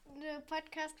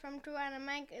podcast from Drew and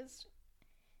Mike is,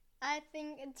 I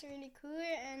think it's really cool,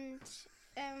 and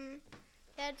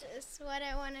that is what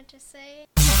I wanted to say.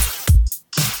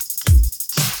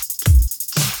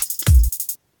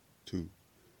 Two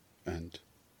and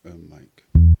a mic.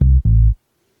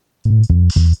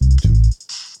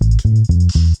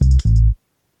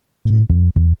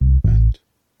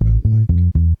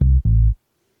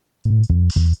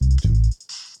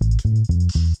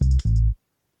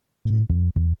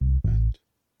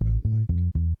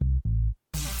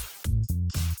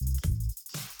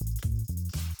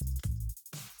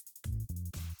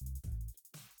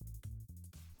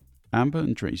 Amber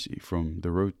and Tracy from The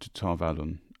Road to Tar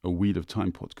Valon, a Wheel of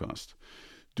Time podcast,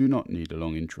 do not need a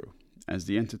long intro, as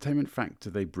the entertainment factor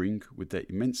they bring with their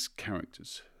immense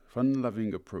characters,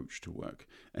 fun-loving approach to work,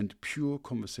 and pure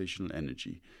conversational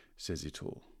energy says it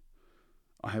all.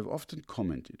 I have often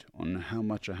commented on how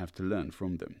much I have to learn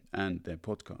from them and their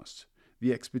podcasts,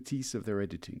 the expertise of their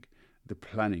editing, the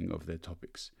planning of their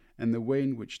topics, and the way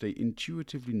in which they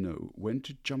intuitively know when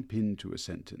to jump into a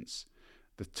sentence.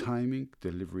 The timing,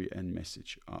 delivery, and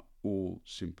message are all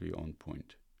simply on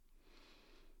point.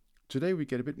 Today we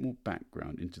get a bit more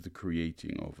background into the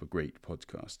creating of a great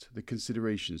podcast, the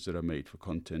considerations that are made for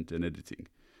content and editing,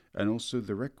 and also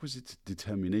the requisite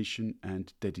determination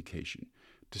and dedication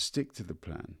to stick to the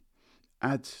plan,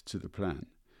 add to the plan,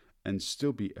 and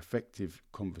still be effective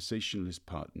conversationalist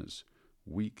partners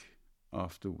week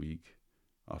after week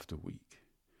after week.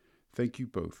 Thank you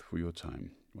both for your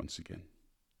time once again.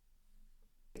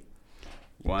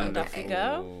 Wonderful. Off we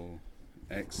go.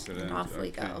 Excellent. Off we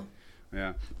go.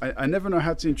 Yeah, I never know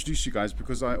how to introduce you guys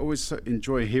because I always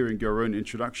enjoy hearing your own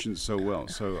introductions so well.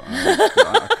 So I'm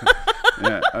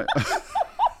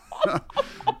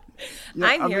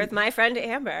here with my friend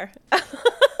Amber.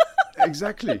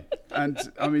 Exactly, and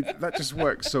I mean that just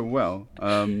works so well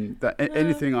that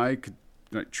anything I could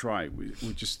try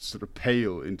would just sort of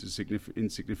pale into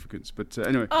insignificance. But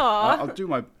anyway,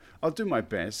 I'll do my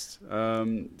best.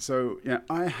 So yeah,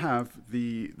 I have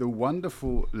the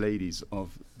wonderful ladies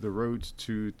of The Road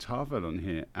to Tar Valon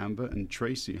here, Amber and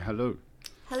Tracy. Hello.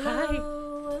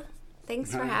 Hello. Hi.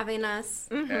 Thanks for having us.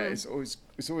 Mm-hmm.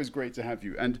 It's always great to have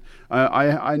you. And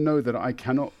I know that I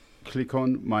cannot click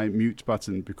on my mute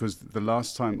button because the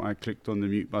last time I clicked on the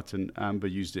mute button, Amber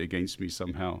used it against me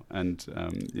somehow, and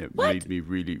made me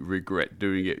really regret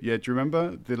doing it. Yeah, do you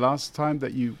remember the last time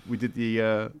that we did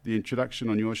the introduction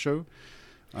on your show?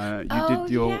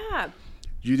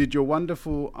 You did your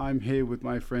wonderful "I'm here with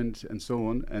my friend" and so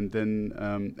on, and then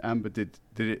Amber did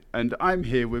it, and I'm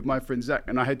here with my friend Zach,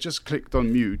 and I had just clicked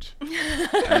on mute,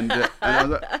 and I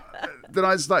was then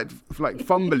I was like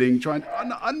fumbling, trying to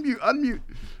unmute.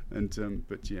 And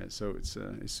but yeah, so it's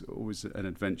always an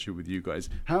adventure with you guys.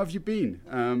 How have you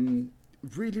been?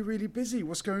 Really, really busy.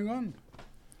 What's going on?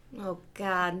 Oh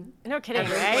God! No kidding,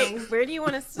 right? Where do you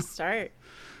want us to start?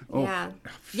 Yeah.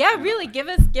 Really. Give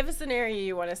us an area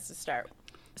you want us to start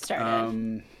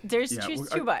in. There's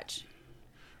too much.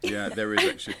 Yeah, there is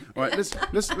actually. All right,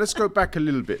 let's go back a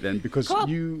little bit then, because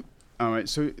cool. All right,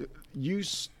 so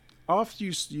after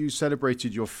you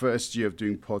celebrated your first year of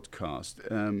doing podcast,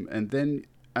 and then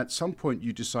at some point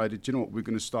you decided, you know what, we're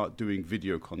going to start doing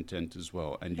video content as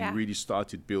well, and you really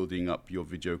started building up your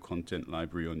video content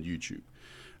library on YouTube.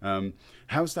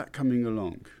 How's that coming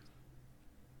along?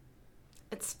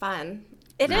 It's fun.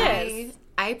 It is.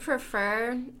 I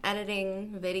prefer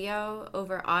editing video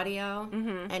over audio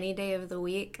any day of the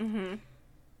week. Mm-hmm.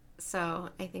 So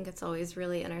I think it's always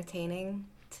really entertaining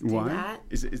to do that.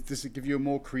 Does it give you a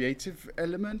more creative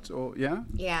element, or yeah?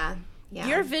 Yeah.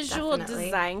 Your visual definitely.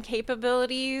 design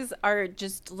capabilities are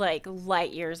just like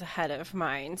light years ahead of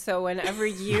mine. So whenever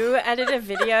you edit a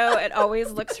video, it always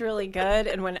looks really good.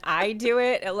 And when I do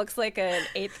it, it looks like an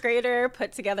 8th grader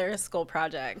put together a school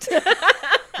project.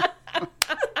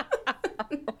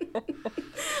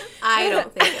 I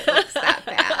don't think it looks that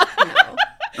bad, no.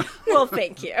 Well,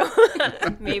 thank you.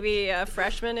 Maybe a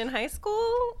freshman in high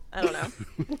school? I don't know.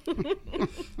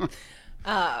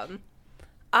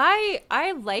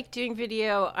 I like doing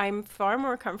video. I'm far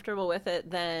more comfortable with it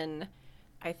than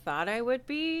I thought I would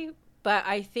be, but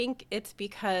I think it's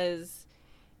because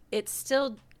it's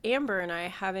still Amber and I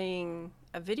having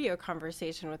a video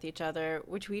conversation with each other,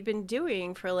 which we'd been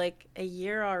doing for like a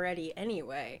year already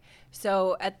anyway.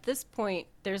 So at this point,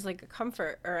 there's like a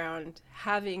comfort around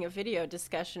having a video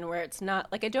discussion where it's not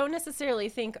like, I don't necessarily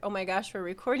think, oh my gosh, we're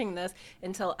recording this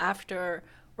until after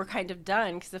we're kind of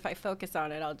done, because if I focus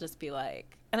on it, I'll just be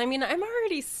like, and I mean, I'm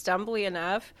already stumbly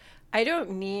enough. I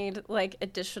don't need like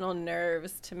additional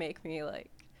nerves to make me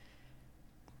like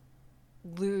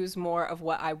lose more of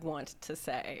what I want to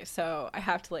say. So I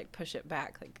have to like push it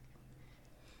back. Like,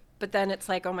 but then it's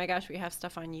like, oh my gosh, we have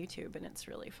stuff on YouTube and it's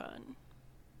really fun.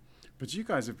 But you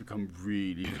guys have become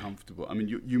really comfortable. I mean,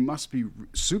 you must be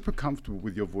super comfortable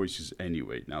with your voices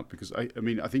anyway now, because I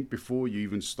think before you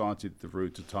even started the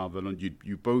Road to Tarvalon,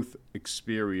 you both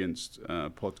experienced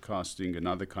podcasting and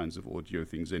other kinds of audio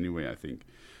things anyway, I think.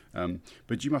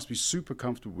 But you must be super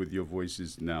comfortable with your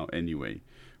voices now anyway.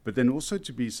 But then also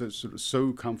to be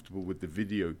so comfortable with the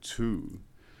video too.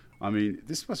 I mean,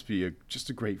 this must be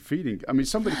just a great feeling. I mean,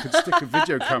 somebody could stick a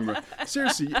video camera.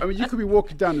 Seriously, I mean, you could be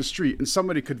walking down the street and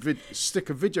somebody could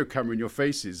stick a video camera in your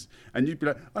faces and you'd be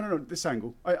like, oh, no, this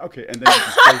angle. Okay, and then you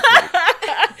just go for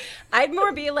it. I'd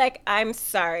more be like, I'm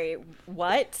sorry,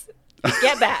 what?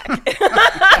 Get back.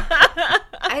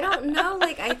 I don't know.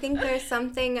 Like, I think there's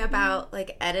something about,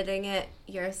 like, editing it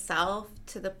yourself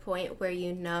to the point where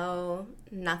you know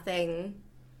nothing.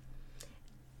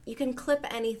 You can clip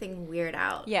anything weird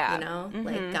out, you know? Mm-hmm.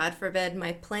 Like, God forbid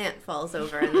my plant falls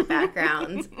over in the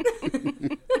background.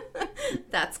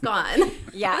 That's gone.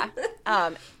 Yeah.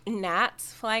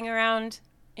 Gnats flying around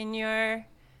in your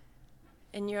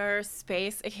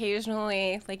space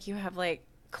occasionally. Like, you have, like,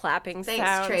 clapping sounds.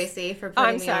 Thanks, Tracy, for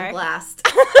putting me on blast.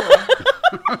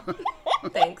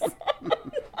 Thanks.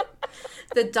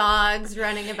 The dogs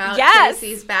running about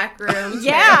Tracy's back room,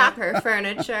 tearing up her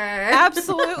furniture.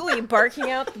 Absolutely.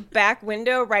 Barking out the back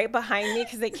window right behind me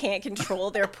because they can't control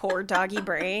their poor doggy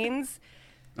brains.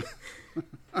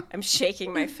 I'm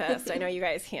shaking my fist. I know you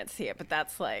guys can't see it, but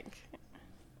that's like,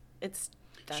 that's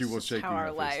just how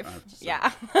our life.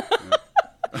 Yeah.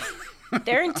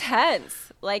 They're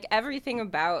intense. Like, everything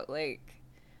about, like,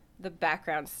 the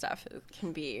background stuff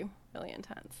can be really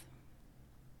intense.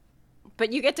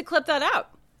 But you get to clip that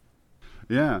out.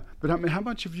 Yeah, but I mean, how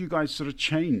much have you guys sort of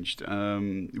changed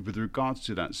with regards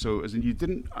to that? So, as in, you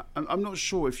didn't. I'm not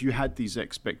sure if you had these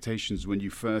expectations when you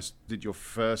first did your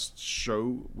first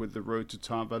show with the Road to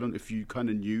Tarvalon. If you kind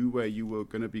of knew where you were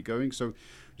going to be going, so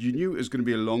you knew it was going to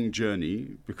be a long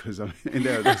journey because I mean,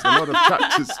 there's a lot of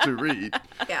chapters to read.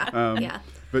 Yeah.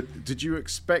 But did you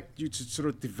expect you to sort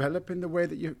of develop in the way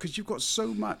that you? Because you've got so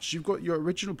much. You've got your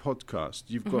original podcast.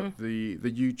 You've got the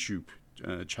YouTube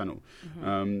channel.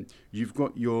 You've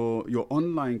got your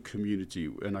online community,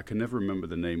 and I can never remember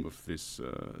the name of this.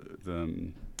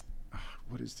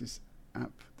 What is this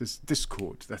app? This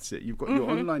Discord. That's it. You've got your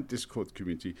online Discord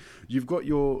community. You've got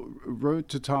your Road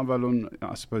to Tarvalon,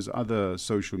 I suppose, other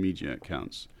social media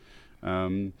accounts.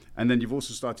 And then you've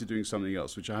also started doing something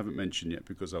else, which I haven't mentioned yet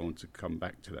because I want to come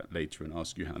back to that later and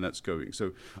ask you how that's going.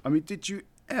 So, I mean, did you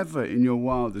ever in your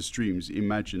wildest dreams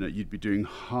imagine that you'd be doing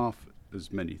half as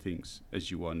many things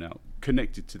as you are now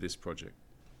connected to this project?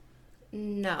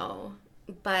 No,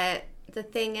 but the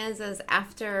thing is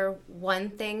after one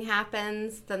thing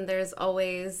happens, then there's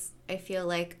always, I feel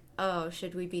like, oh,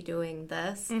 should we be doing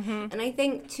this? And I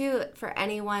think too, for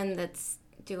anyone that's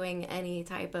doing any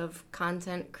type of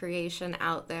content creation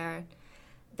out there,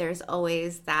 there's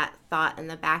always that thought in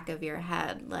the back of your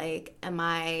head, like, am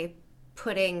I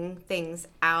putting things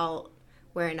out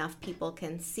where enough people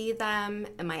can see them?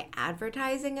 Am I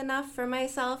advertising enough for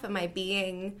myself? Am I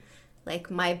being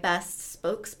like my best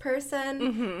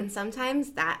spokesperson? And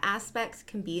sometimes that aspect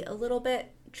can be a little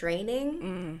bit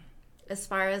draining as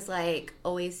far as like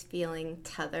always feeling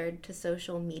tethered to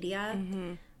social media.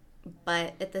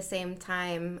 But at the same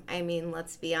time, I mean,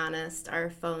 let's be honest,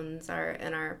 our phones are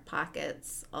in our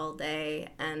pockets all day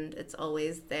and it's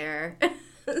always there.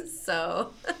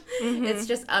 So it's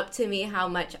just up to me how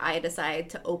much I decide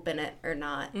to open it or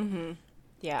not.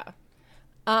 Yeah.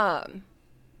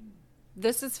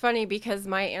 This is funny because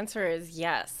my answer is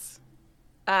yes.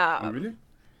 Oh, really?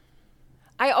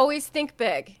 I always think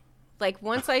big. Like,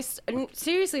 once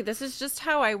seriously, this is just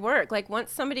how I work. Like,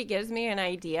 once somebody gives me an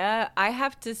idea, I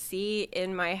have to see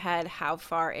in my head how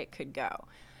far it could go.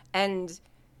 And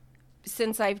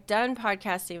since I've done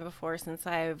podcasting before, since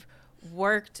I've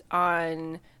worked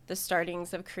on the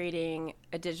startings of creating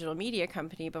a digital media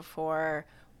company before,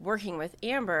 working with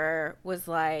Amber was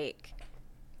like,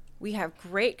 we have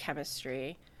great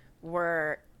chemistry.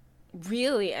 We're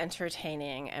really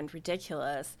entertaining and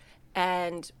ridiculous.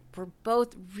 And we're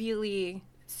both really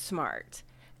smart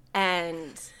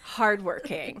and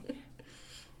hardworking.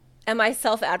 Am I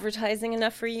self-advertising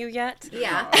enough for you yet?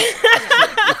 Yeah.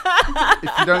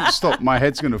 If you don't stop, my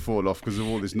head's going to fall off because of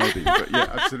all this nodding. But yeah,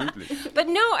 absolutely. But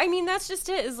no, I mean, that's just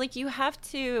it. Is like you have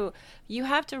to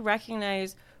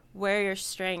recognize where your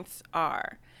strengths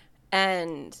are.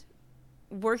 And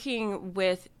working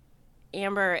with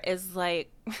Amber is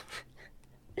like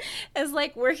is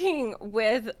like working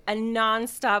with a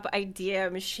nonstop idea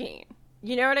machine.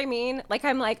 You know what I mean? Like,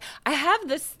 I'm like, I have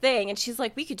this thing, and she's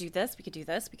like, we could do this, we could do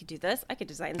this, we could do this. I could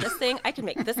design this thing. I could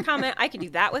make this comment. I could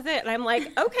do that with it. And I'm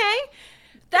like, okay,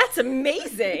 that's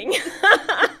amazing.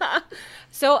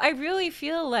 So I really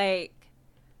feel like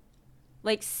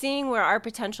seeing where our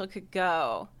potential could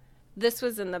go, this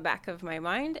was in the back of my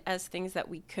mind as things that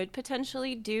we could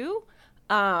potentially do.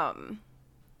 And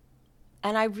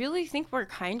I really think we're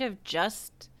kind of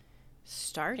just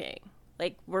starting.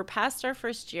 Like, we're past our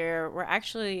first year. We're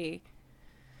actually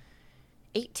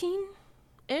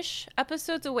 18-ish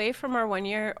episodes away from our 1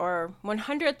 year or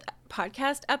 100th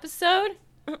podcast episode.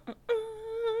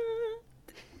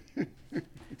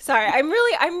 Sorry, I'm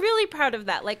really proud of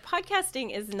that. Like,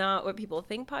 podcasting is not what people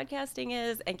think podcasting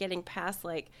is, and getting past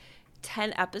like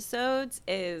 10 episodes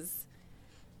is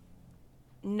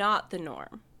not the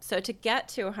norm. So to get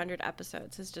to 100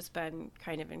 episodes has just been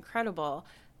kind of incredible.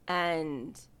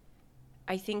 And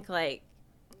I think like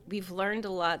we've learned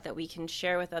a lot that we can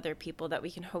share with other people, that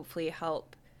we can hopefully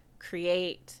help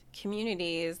create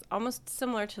communities almost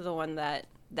similar to the one that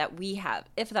we have,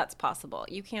 if that's possible.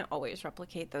 You can't always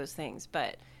replicate those things,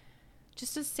 but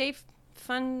just a safe,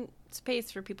 fun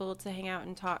space for people to hang out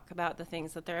and talk about the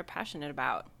things that they're passionate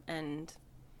about. And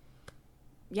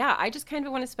yeah, I just kind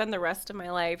of want to spend the rest of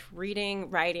my life reading,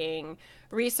 writing,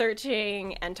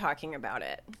 researching, and talking about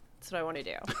it. That's what I want to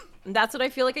do. And that's what I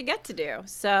feel like I get to do.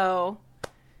 So,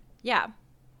 yeah.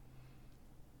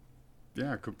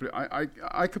 Yeah,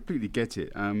 I completely get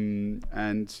it.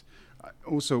 And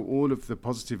also all of the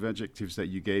positive adjectives that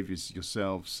you gave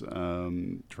yourselves,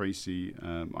 Tracy,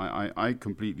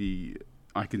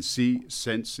 I can see,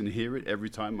 sense, and hear it every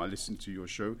time I listen to your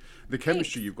show. The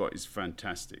chemistry you've got is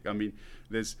fantastic. I mean,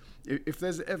 if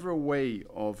there's ever a way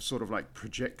of sort of like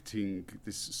projecting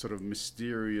this sort of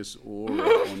mysterious aura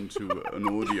onto an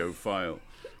audio file,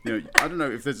 you know, I don't know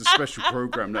if there's a special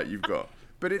program that you've got,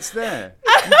 but it's there.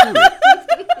 You do it.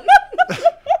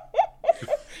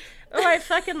 Oh, I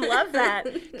fucking love that.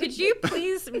 Could you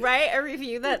please write a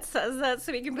review that says that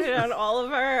so we can put it on all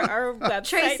of our websites?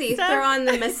 Tracy, throw on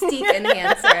the Mystique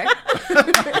enhancer.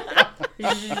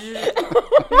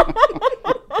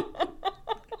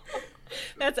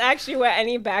 That's actually what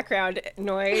any background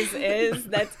noise is.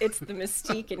 It's the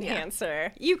Mystique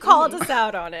enhancer. You called us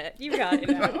out on it. You got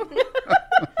it out.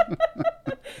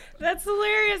 That's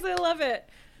hilarious. I love it.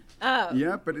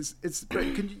 Yeah, but but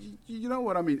you know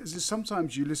what I mean? It's just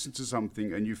sometimes you listen to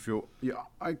something and you feel, yeah,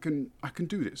 I can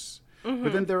do this. Mm-hmm.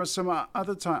 But then there are some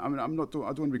other time. I mean, I don't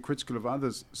want to be critical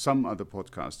of some other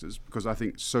podcasters, because I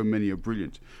think so many are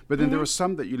brilliant. But then there are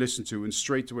some that you listen to and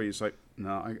straight away it's like,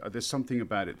 no, there's something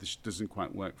about it that doesn't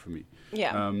quite work for me.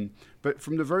 Yeah. But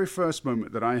from the very first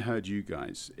moment that I heard you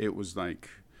guys, it was like,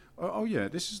 oh yeah,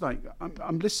 this is like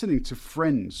I'm listening to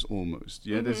friends almost.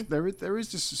 Yeah, mm-hmm. there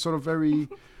is this sort of very.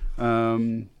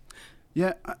 I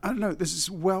don't know. There's this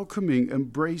welcoming,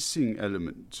 embracing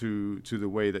element to the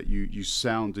way that you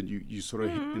sound, and you sort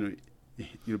of mm-hmm.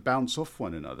 you bounce off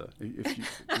one another.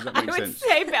 Does that make sense? I would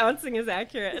say bouncing is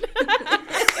accurate.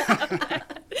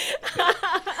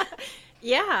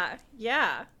 Yeah.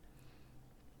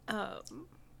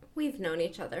 We've known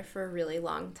each other for a really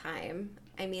long time.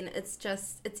 I mean, it's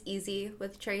easy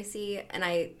with Tracy, and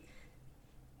I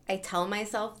tell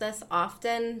myself this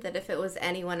often, that if it was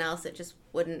anyone else, it just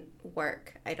wouldn't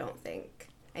work, I don't think.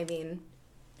 I mean,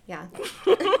 yeah.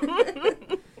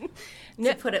 To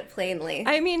put it plainly.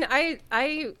 I mean,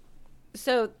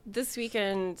 so this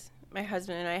weekend, my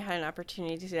husband and I had an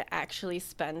opportunity to actually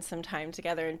spend some time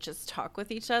together and just talk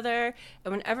with each other.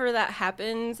 And whenever that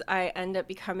happens, I end up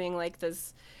becoming like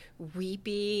this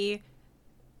weepy,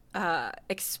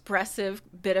 expressive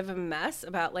bit of a mess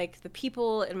about like the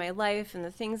people in my life and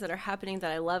the things that are happening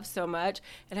that I love so much.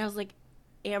 And I was like,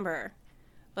 Amber,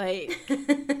 like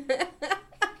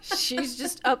she's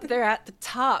just up there at the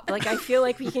top. Like, I feel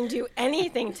like we can do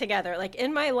anything together. Like,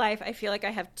 in my life, I feel like I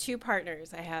have two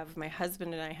partners. I have my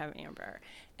husband and I have Amber.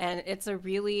 And it's a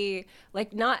really,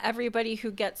 like, not everybody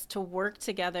who gets to work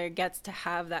together gets to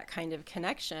have that kind of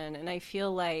connection. And I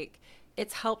feel like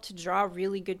it's helped to draw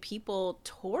really good people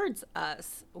towards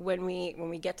us when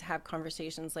we get to have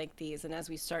conversations like these, and as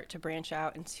we start to branch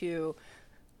out into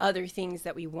other things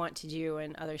that we want to do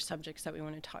and other subjects that we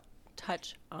want to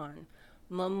touch on.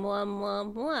 Mwah,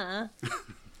 mwah, mwah,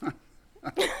 mwah.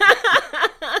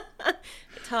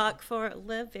 Talk for a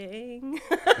living.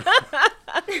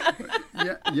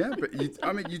 yeah,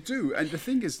 but you do. And the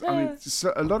thing is, I mean,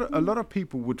 so a lot of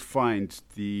people would find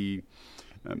the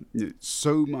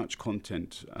so much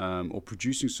content or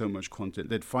producing so much content,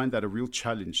 they'd find that a real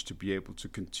challenge to be able to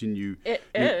continue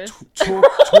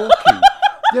talking.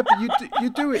 Yeah, but you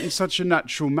do it in such a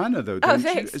natural manner, though, don't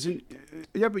you? As in,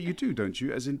 yeah, but you do, don't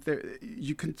you? As in,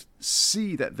 you can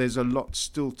see that there's a lot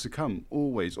still to come.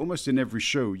 Always, almost in every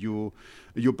show, you're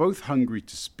both hungry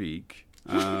to speak.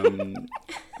 Maybe.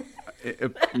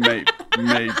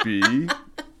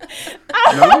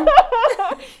 No?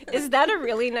 Is that a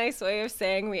really nice way of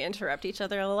saying we interrupt each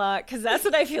other a lot? Because that's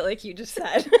what I feel like you just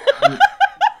said.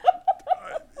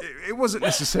 It wasn't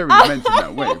necessarily meant in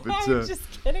that way, but I'm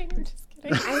just kidding. I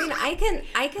mean,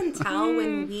 I can tell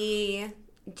when we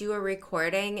do a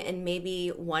recording and maybe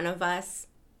one of us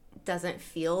doesn't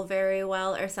feel very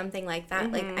well or something like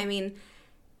that. Like, I mean,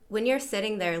 when you're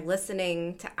sitting there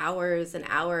listening to hours and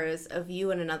hours of you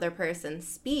and another person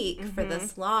speak for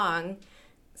this long,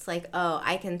 it's like, oh,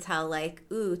 I can tell, like,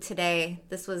 ooh, today,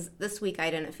 this week I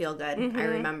didn't feel good. I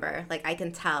remember, like, I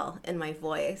can tell in my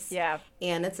voice. Yeah.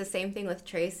 And it's the same thing with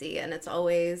Tracy. And it's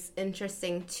always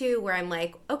interesting, too, where I'm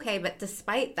like, okay, but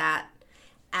despite that,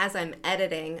 as I'm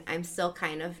editing, I'm still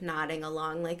kind of nodding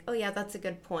along, like, oh, yeah, that's a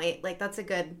good point. Like, that's a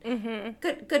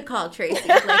good call, Tracy.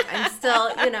 Like, I'm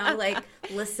still, like,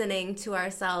 listening to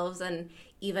ourselves. And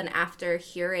even after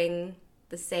hearing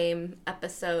the same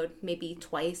episode maybe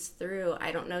twice through,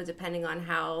 I don't know, depending on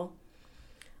how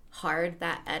hard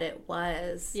that edit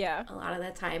was. Yeah. A lot of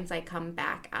the times I come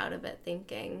back out of it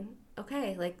thinking,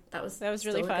 okay, like that was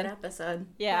really fun. A good episode.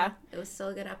 Yeah. It was still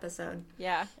a good episode.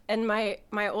 Yeah. And my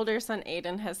older son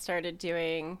Aiden has started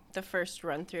doing the first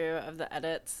run through of the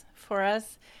edits for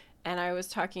us. And I was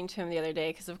talking to him the other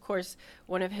day because, of course,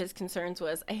 one of his concerns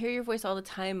was, I hear your voice all the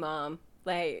time, Mom.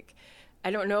 Like,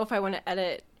 I don't know if I want to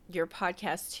edit your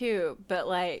podcast too, but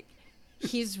like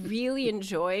he's really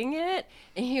enjoying it.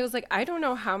 And he was like, I don't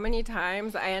know how many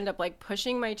times I end up like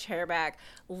pushing my chair back,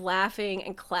 laughing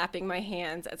and clapping my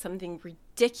hands at something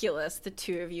ridiculous the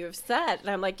two of you have said. And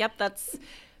I'm like, yep, that's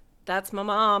my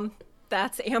mom.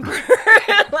 That's Amber.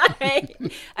 Like,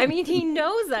 I mean, he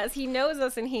knows us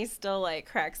and he still like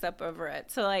cracks up over it.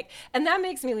 So like, and that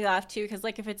makes me laugh too, because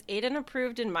like if it's Aiden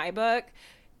approved in my book,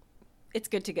 it's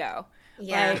good to go.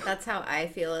 Yeah, like, that's how I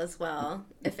feel as well.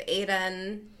 If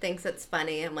Aiden thinks it's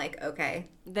funny, I'm like, okay,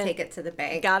 then take it to the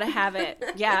bank. Gotta have it.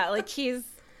 Yeah, like he'll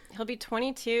be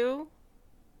 22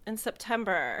 in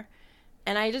September.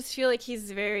 And I just feel like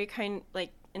he's very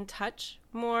in touch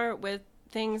more with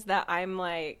things that I'm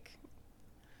like,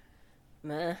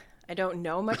 meh, I don't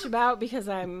know much about because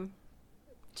I'm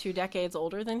 2 decades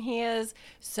older than he is.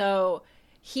 So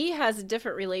he has a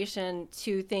different relation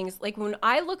to things. Like when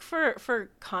I look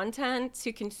for content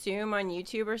to consume on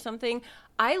YouTube or something,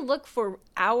 I look for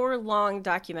hour-long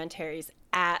documentaries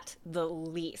at the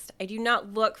least. I do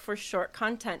not look for short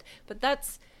content, but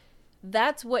that's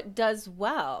what does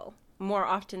well more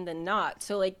often than not.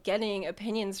 So like getting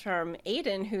opinions from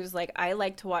Aiden, who's like, I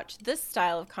like to watch this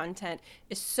style of content,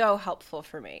 is so helpful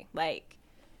for me. Like,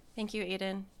 thank you,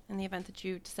 Aiden, in the event that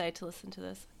you decide to listen to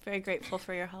this. Very grateful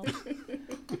for your help.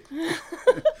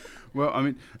 Well, I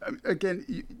mean, again,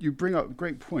 you bring up a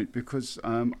great point because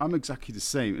I'm exactly the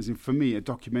same. As in, for me, a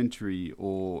documentary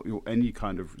or any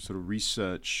kind of sort of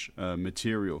research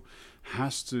material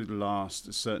has to last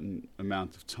a certain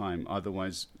amount of time.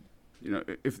 Otherwise,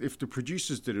 if the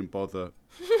producers didn't bother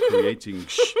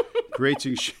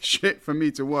creating shit for me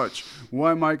to watch,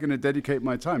 why am I going to dedicate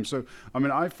my time? So, I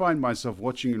mean, I find myself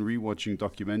watching and rewatching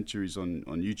documentaries on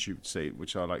YouTube, say,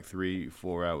 which are like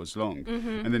 3-4 hours long.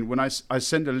 Mm-hmm. And then when I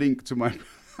send a link to my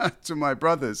to my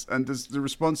brothers, and the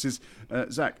response is,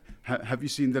 Zach, have you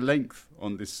seen the length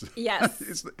on this?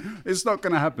 Yes. It's not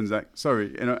going to happen, Zach.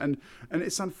 Sorry. And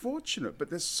it's unfortunate, but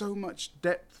there's so much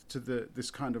depth to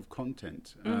this kind of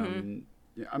content. Mm-hmm.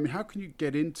 Yeah, I mean, how can you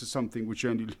get into something which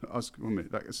only lasts... One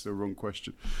minute, that's the wrong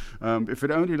question. If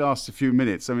it only lasts a few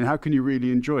minutes, I mean, how can you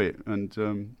really enjoy it?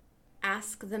 And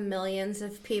ask the millions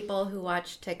of people who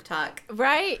watch TikTok.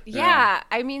 Right, yeah.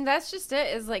 I mean, that's just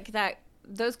it, is like that.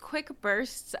 Those quick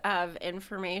bursts of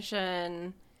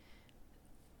information,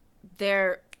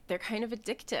 they're kind of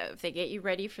addictive. They get you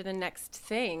ready for the next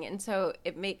thing. And so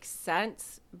it makes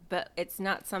sense, but it's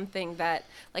not something that...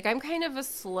 Like, I'm kind of a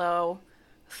slow...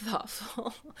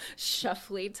 thoughtful,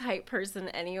 shuffly type person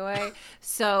anyway.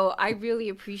 So I really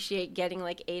appreciate getting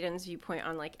like Aiden's viewpoint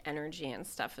on like energy and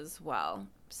stuff as well.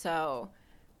 So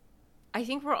I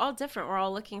think we're all different. We're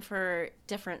all looking for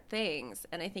different things.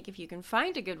 And I think if you can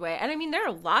find a good way, and I mean, there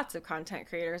are lots of content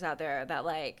creators out there that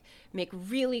like make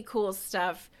really cool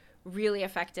stuff, really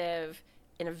effective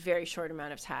in a very short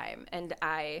amount of time. And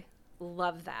I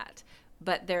love that.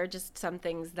 But there are just some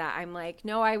things that I'm like,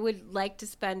 no, I would like to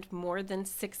spend more than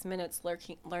 6 minutes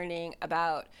learning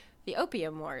about the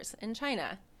opium wars in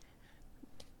China.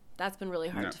 That's been really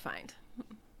hard to find.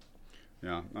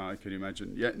 Yeah, I can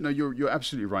imagine. Yeah, no, you're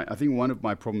absolutely right. I think one of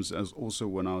my problems as also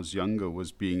when I was younger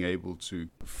was being able to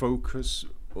focus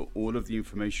all of the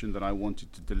information that I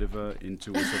wanted to deliver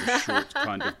into a sort of short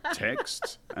kind of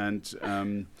text. And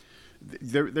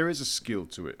there is a skill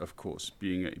to it, of course,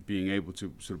 being able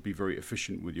to sort of be very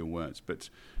efficient with your words. But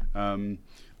on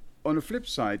the flip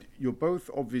side, you're both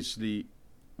obviously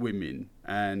women,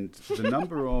 and the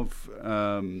number of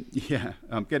I'm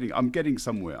getting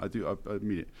somewhere. I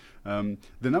admit it.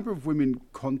 The number of women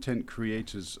content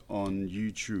creators on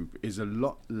YouTube is a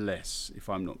lot less, if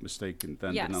I'm not mistaken,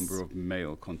 than the number of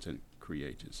male content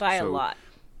creators by a lot.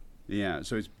 Yeah,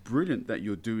 so it's brilliant that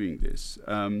you're doing this.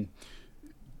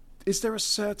 Is there a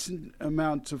certain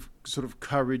amount of sort of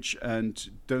courage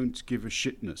and don't give a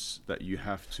shitness that you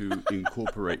have to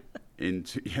incorporate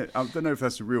into? Yeah, I don't know if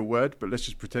that's a real word, but let's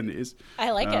just pretend it is. I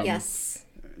like it. Yes.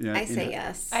 Yeah, I say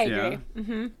yes. I agree. Yeah.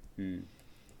 Mm-hmm. Mm.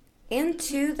 And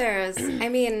two,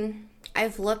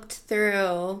 I've looked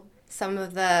through some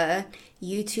of the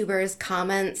YouTubers'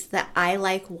 comments that I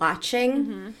like watching.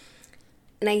 Mm-hmm.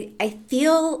 And I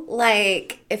feel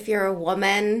like if you're a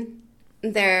woman,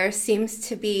 there seems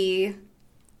to be,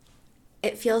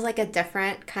 it feels like a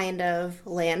different kind of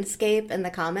landscape in the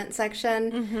comment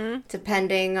section,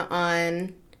 depending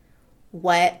on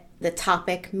what the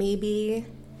topic may be.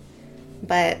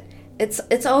 But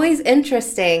it's always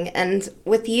interesting. And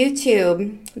with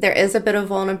YouTube, there is a bit of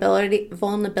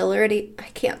vulnerability. I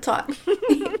can't talk.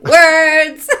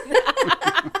 Words.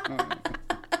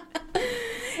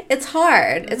 It's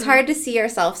hard. It's hard to see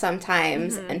yourself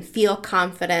sometimes and feel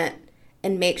confident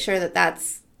and make sure that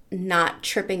that's not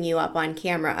tripping you up on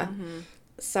camera.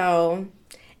 So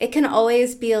it can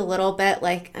always be a little bit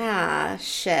like,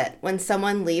 shit, when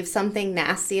someone leaves something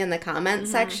nasty in the comment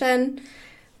section.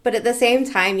 But at the same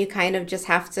time, you kind of just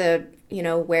have to,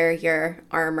 wear your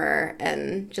armor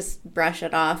and just brush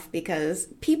it off, because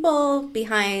people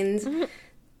behind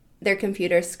their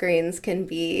computer screens can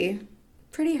be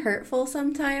pretty hurtful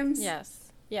sometimes.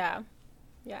 Yes. Yeah.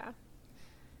 Yeah.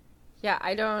 Yeah,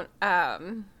 I don't,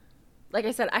 like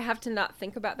I said, I have to not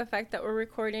think about the fact that we're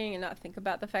recording and not think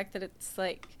about the fact that it's,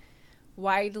 like,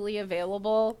 widely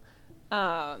available.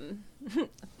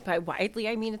 By widely,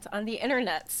 I mean it's on the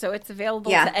internet, so it's available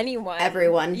to anyone.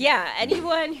 Everyone. Yeah,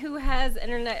 anyone who has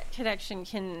internet connection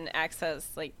can access,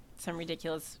 like, some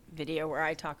ridiculous video where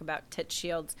I talk about tit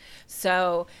shields.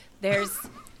 So there's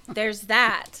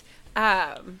that.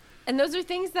 And those are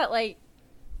things that, like,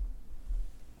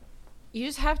 you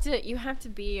have to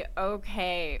be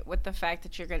okay with the fact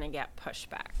that you're going to get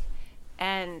pushback.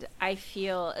 And I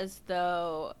feel as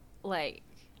though, like,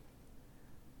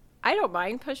 I don't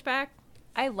mind pushback.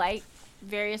 I like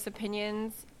various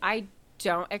opinions. I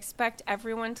don't expect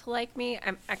everyone to like me.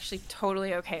 I'm actually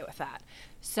totally okay with that.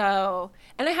 So,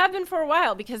 and I have been for a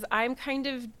while, because I'm kind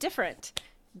of different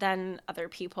than other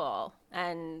people.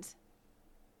 And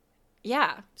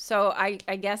yeah, so I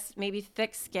guess maybe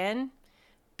thick skin,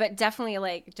 but definitely,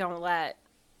 like, don't let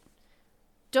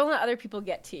other people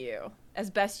get to you as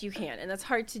best you can. And that's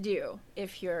hard to do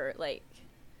if you're, like,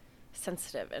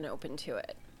 sensitive and open to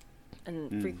it.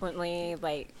 And frequently,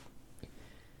 like,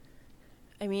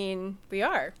 I mean, we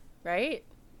are, right?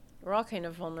 We're all kind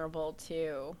of vulnerable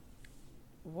to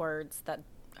words that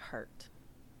hurt.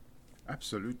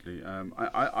 Absolutely.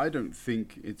 I don't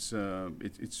think it's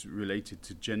related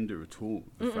to gender at all.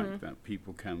 The fact that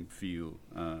people can feel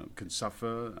can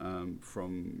suffer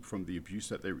from the abuse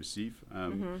that they receive.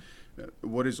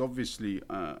 What is obviously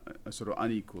a sort of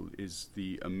unequal is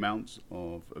the amount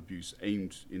of abuse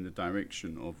aimed in the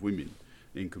direction of women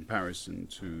in comparison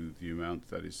to the amount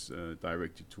that is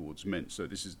directed towards men. So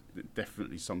this is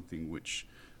definitely something which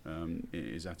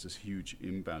is at a huge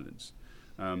imbalance.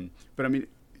 But I mean,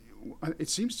 it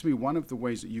seems to me one of the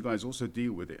ways that you guys also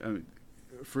deal with it.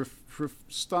 For a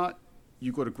start,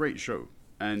 you've got a great show,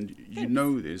 and you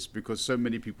know this because so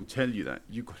many people tell you that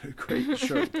you've got a great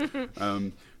show.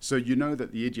 So you know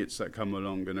that the idiots that come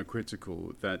along and are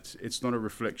critical, that it's not a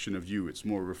reflection of you; it's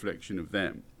more a reflection of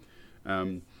them.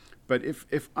 But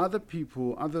if other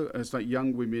people, as like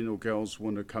young women or girls,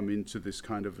 want to come into this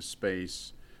kind of a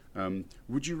space.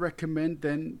 Would you recommend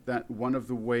then that one of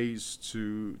the ways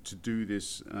to do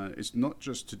this is not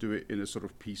just to do it in a sort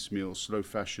of piecemeal, slow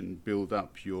fashion, build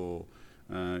up your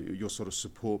sort of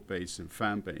support base and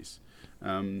fan base,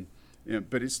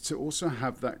 but it's to also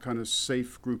have that kind of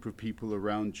safe group of people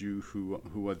around you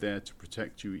who are there to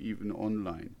protect you even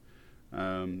online.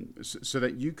 so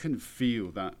that you can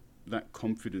feel that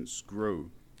confidence grow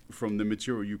from the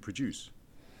material you produce.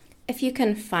 If you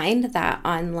can find that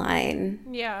online,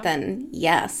 then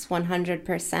yes,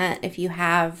 100%. If you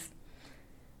have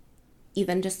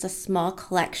even just a small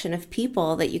collection of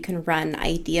people that you can run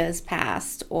ideas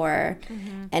past or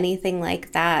anything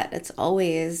like that, it's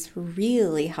always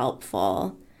really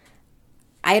helpful.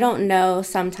 I don't know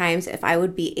sometimes if I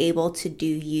would be able to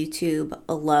do YouTube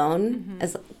alone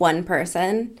as one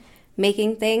person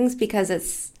making things, because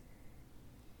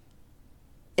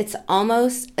it's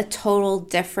almost a total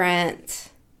different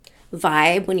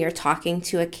vibe when you're talking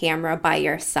to a camera by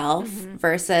yourself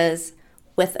versus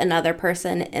with another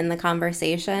person in the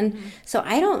conversation. So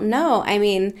I don't know. I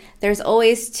mean, there's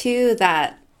always too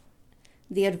that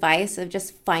the advice of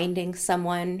just finding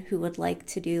someone who would like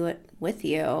to do it with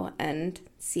you and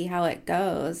see how it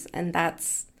goes. And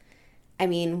that's, I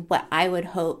mean, what I would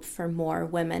hope for more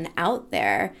women out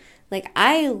there. Like,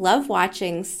 I love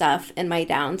watching stuff in my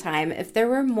downtime. If there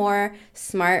were more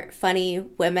smart, funny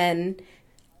women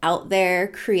out there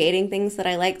creating things that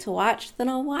I like to watch, then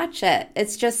I'll watch it.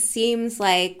 It just seems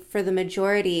like for the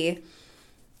majority,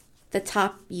 the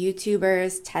top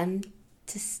YouTubers tend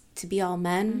to be all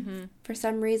men for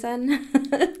some reason.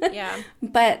 Yeah.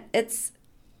 But it's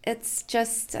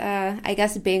just, I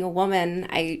guess being a woman,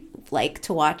 I like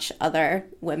to watch other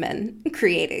women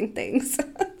creating things.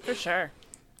 For sure.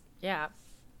 Yeah.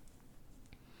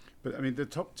 But I mean, the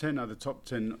top 10 are the top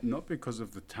 10 not because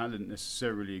of the talent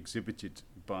necessarily exhibited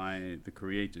by the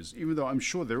creators, even though I'm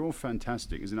sure they're all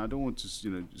fantastic. And I don't want to,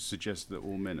 suggest that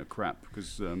all men are crap,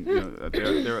 because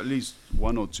there are at least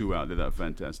one or two out there that are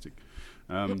fantastic.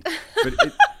 But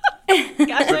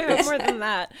gosh, I hope more than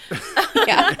that.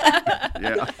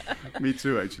 Yeah, me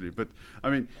too, actually. But I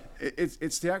mean,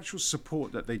 it's the actual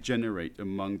support that they generate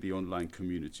among the online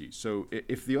community. So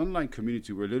if the online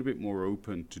community were a little bit more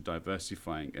open to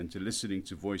diversifying and to listening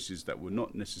to voices that were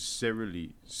not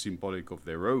necessarily symbolic of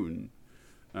their own,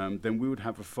 then we would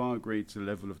have a far greater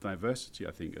level of diversity,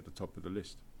 I think, at the top of the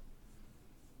list.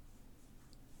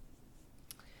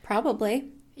 Probably.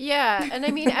 Yeah, and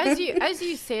I mean, as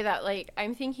you say that, like,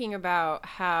 I'm thinking about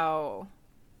how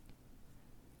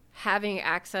having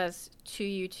access to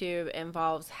YouTube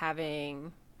involves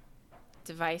having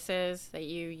devices that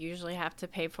you usually have to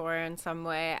pay for in some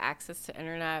way, access to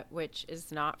internet, which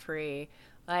is not free.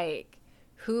 Like,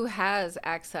 who has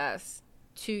access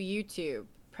to YouTube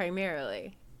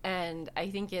primarily? And I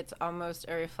think it's almost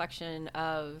a reflection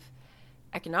of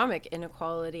economic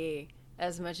inequality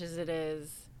as much as it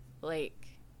is, like,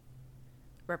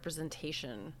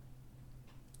 representation.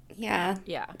 Yeah.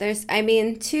 Yeah. There's, I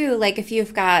mean, too, like if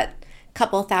you've got a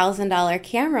couple $1,000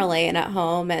 camera laying at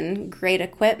home and great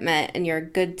equipment and you're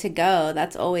good to go,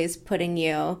 that's always putting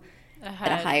you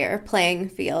at a higher playing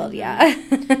field. Yeah.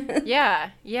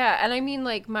 Yeah. And I mean,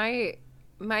 like my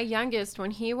youngest,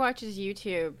 when he watches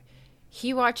YouTube,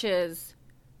 he watches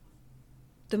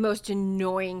the most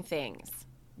annoying things.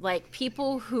 Like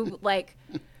people who like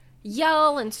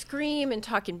yell and scream and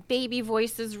talk in baby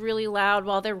voices really loud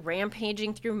while they're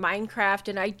rampaging through Minecraft,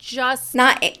 and I just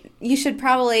you should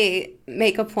probably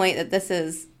make a point that this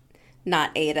is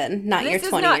not Aiden, not your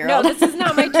 20-year-old. No, this is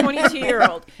not my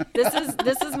 22-year-old. This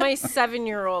is my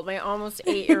 7-year-old, my almost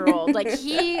 8-year-old. Like,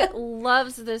 he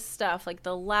loves this stuff. Like,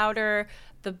 the louder,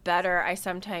 the better, I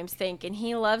sometimes think. And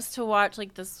he loves to watch,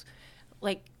 like, this,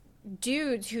 like,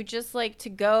 dudes who just like to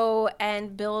go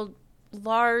and build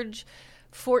large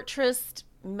fortress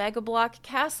mega block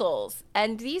castles.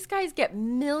 And these guys get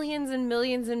millions and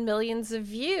millions and millions of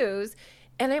views.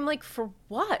 And I'm like, for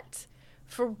what?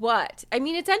 For what? I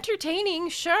mean, it's entertaining,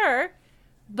 sure,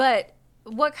 but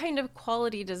what kind of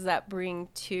quality does that bring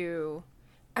to...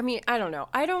 I mean, I don't know.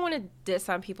 I don't want to diss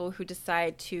on people who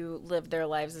decide to live their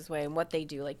lives this way and what they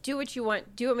do. Like, do what you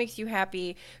want, do what makes you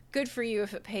happy. Good for you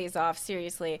if it pays off,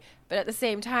 seriously. But at the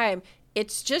same time,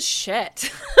 it's just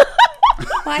shit.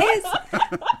 Why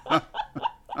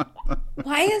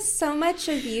is so much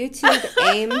of YouTube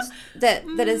aimed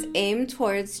that is aimed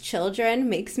towards children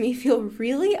makes me feel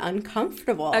really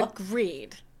uncomfortable.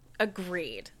 Agreed.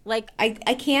 Like, I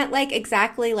can't like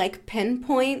exactly like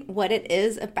pinpoint what it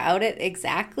is about it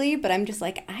exactly, but I'm just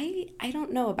like, I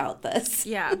don't know about this.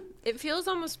 Yeah. It feels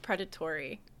almost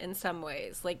predatory in some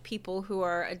ways, like people who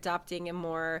are adopting a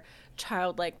more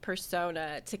childlike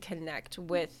persona to connect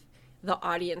with the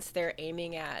audience they're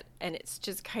aiming at. And it's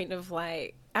just kind of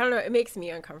like, I don't know, it makes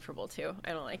me uncomfortable too. I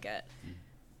don't like it.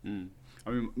 Mm. I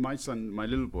mean, my son, my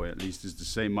little boy at least, is the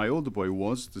same. My older boy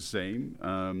was the same,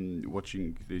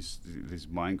 watching this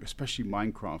especially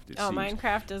Minecraft.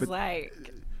 Minecraft is but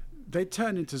like... they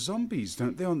turn into zombies,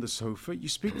 don't they, on the sofa? You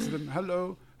speak to them,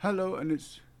 hello, and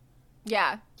it's...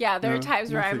 Yeah. There are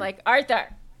times where I'm nothing. like, Arthur,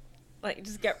 like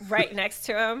just get right next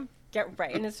to him, get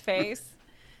right in his face.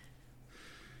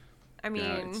 I mean,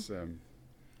 Yeah, it's,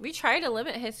 we try to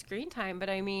limit his screen time, but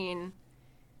I mean,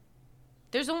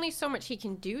 there's only so much he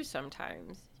can do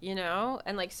sometimes, you know?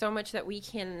 And like so much that we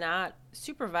cannot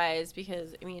supervise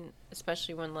because, I mean,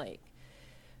 especially when like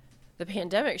the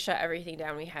pandemic shut everything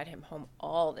down, we had him home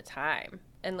all the time.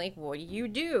 And like, what do you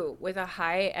do with a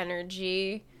high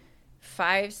energy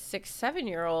 5, 6,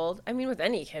 7-year-old? I mean, with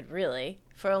any kid really,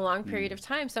 for a long period of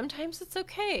time, sometimes it's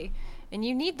okay. And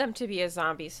you need them to be a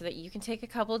zombie so that you can take a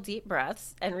couple deep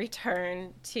breaths and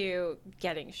return to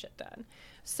getting shit done.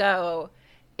 So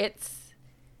it's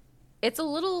a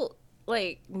little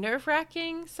like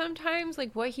nerve-wracking sometimes,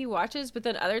 like what he watches, but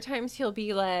then other times he'll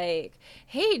be like,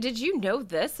 hey, did you know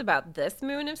this about this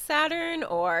moon of Saturn?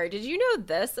 Or did you know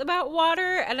this about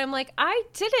water? And I'm like, I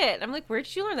didn't. I'm like, where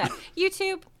did you learn that?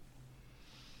 YouTube.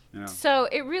 yeah. So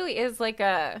it really is like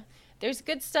there's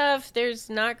good stuff, there's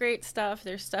not great stuff,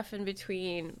 there's stuff in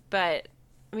between. But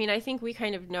I mean, I think we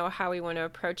kind of know how we want to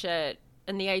approach it.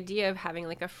 And the idea of having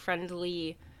like a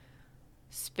friendly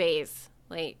space,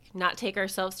 like not take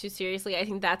ourselves too seriously, I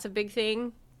think that's a big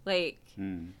thing. Like,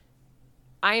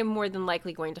 I am more than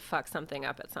likely going to fuck something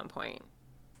up at some point.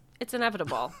 It's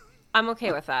inevitable. I'm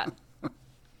okay with that.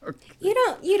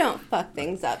 You don't fuck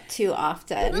things up too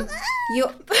often.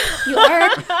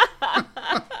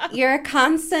 You're a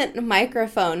constant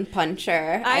microphone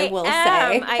puncher, I will say.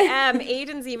 I am.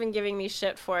 Aiden's even giving me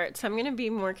shit for it, so I'm going to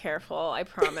be more careful, I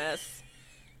promise.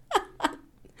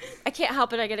 I can't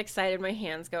help it. I get excited. My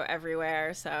hands go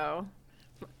everywhere, so.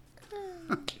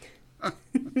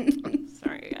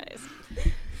 Sorry, guys.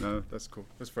 No, that's cool.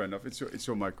 That's fair enough. It's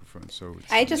your microphone, so.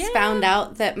 I just found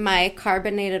out that my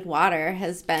carbonated water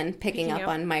has been picking up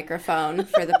on microphone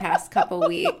for the past couple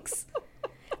weeks.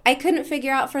 I couldn't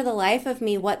figure out for the life of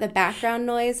me what the background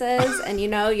noise is, and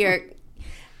you're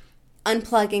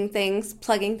unplugging things,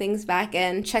 plugging things back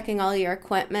in, checking all your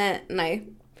equipment, and I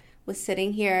was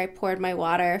sitting here, I poured my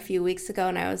water a few weeks ago,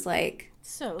 and I was like,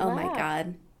 oh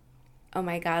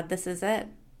my god, this is it.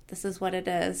 This is what it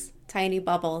is. Tiny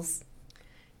bubbles.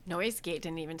 NoiseGate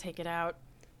didn't even take it out.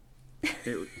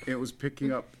 It was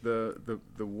picking up the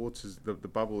waters, the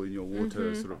bubble in your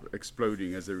water sort of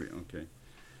exploding as okay.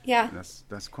 Yeah.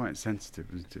 That's quite sensitive,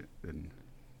 isn't it? Then,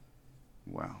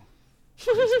 wow.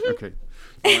 Okay.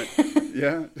 All right.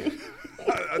 Yeah.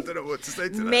 I don't know what to say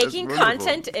to that. Making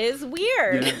content is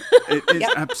weird. Yeah, it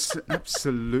is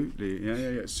absolutely.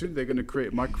 Yeah. Soon they're going to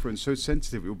create microphones so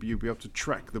sensitive you'll be able to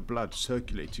track the blood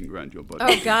circulating around your body.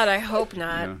 Oh God, I hope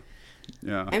not.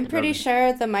 Yeah. I'm pretty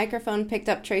sure the microphone picked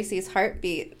up Tracy's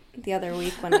heartbeat the other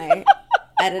week when I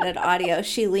edited audio.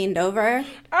 She leaned over and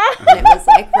it was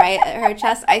like right at her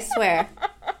chest. I swear,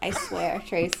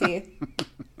 Tracy.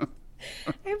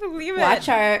 I believe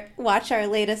it. Watch our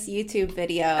latest YouTube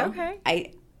video. Okay.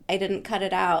 I didn't cut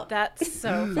it out. That's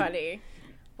so funny.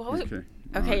 What was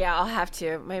Okay, yeah, I'll have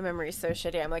to. My memory's so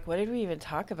shitty. I'm like, what did we even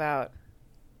talk about?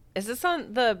 Is this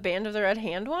on the Band of the Red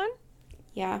Hand one?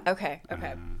 Yeah. Okay.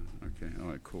 Okay, all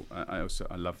right, cool.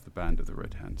 I love the Band of the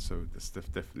Red Hand, so that's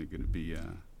definitely going to be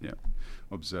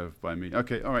observed by me.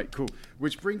 Okay, all right, cool.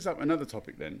 Which brings up another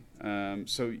topic then.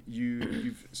 So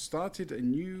you've started a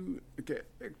new. Okay,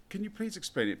 can you please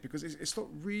explain it, because it's not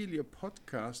really a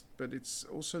podcast, but it's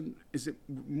also, is it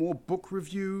more book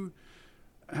review?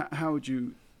 How would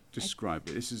you describe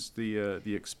it? This is the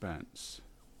Expanse.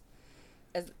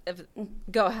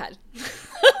 Go ahead.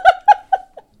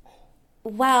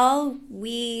 Well,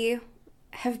 we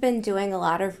have been doing a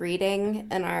lot of reading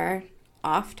in our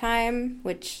off time,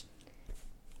 which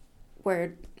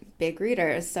we're big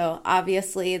readers. So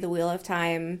obviously the Wheel of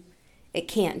Time, it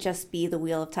can't just be the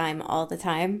Wheel of Time all the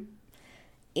time.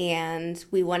 And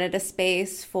we wanted a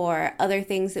space for other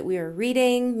things that we were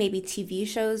reading, maybe TV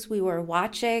shows we were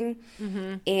watching.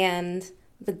 Mm-hmm. And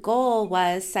the goal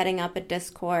was setting up a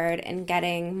Discord and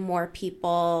getting more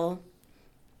people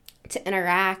to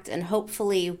interact and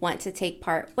hopefully want to take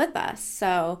part with us.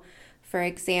 So, for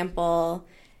example,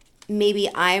 maybe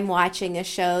I'm watching a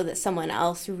show that someone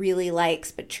else really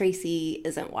likes, but Tracy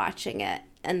isn't watching it.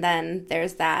 And then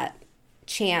there's that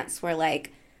chance where,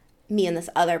 like, me and this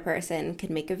other person could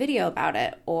make a video about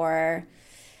it. Or,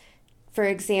 for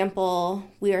example,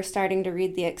 we are starting to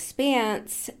read The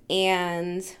Expanse,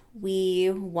 and we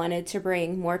wanted to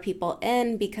bring more people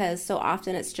in because so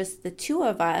often it's just the two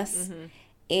of us. Mm-hmm.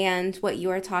 And what you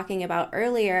were talking about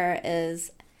earlier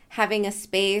is having a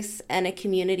space and a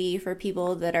community for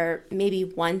people that are maybe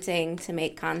wanting to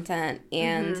make content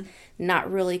and not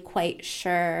really quite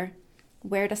sure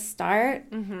where to start.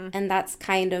 And that's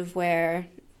kind of where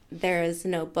There Is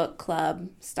No Book Club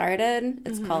started.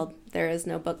 It's called There Is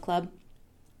No Book Club.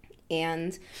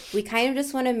 And we kind of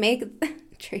just want to make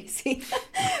Tracy.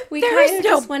 There is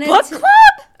no book club?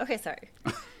 Okay, sorry.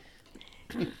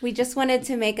 We just wanted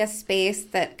to make a space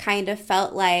that kind of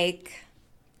felt like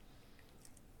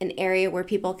an area where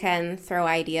people can throw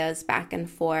ideas back and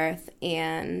forth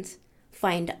and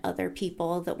find other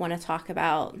people that want to talk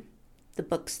about the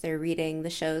books they're reading, the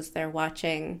shows they're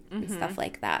watching, and stuff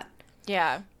like that.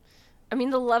 Yeah. I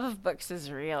mean, the love of books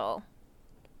is real.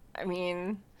 I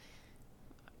mean,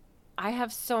 I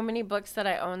have so many books that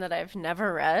I own that I've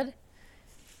never read,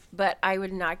 but I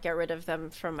would not get rid of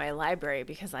them from my library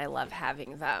because I love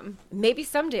having them. Maybe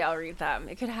someday I'll read them.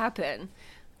 It could happen.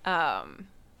 But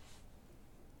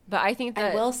I think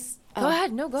that... Go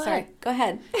ahead. No, go Sorry, ahead. go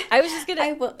ahead. I was just going to...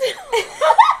 I will.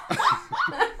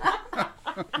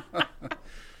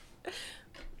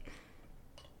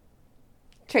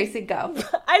 Tracy, go. I don't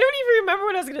even remember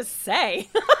what I was going to say.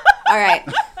 All right.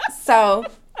 So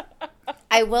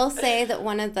I will say that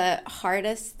one of the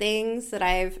hardest things that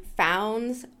I've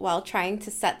found while trying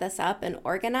to set this up and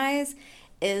organize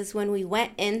is when we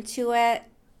went into it,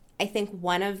 I think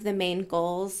one of the main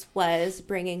goals was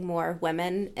bringing more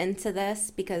women into this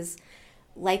because,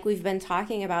 like we've been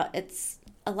talking about, it's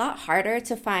a lot harder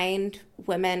to find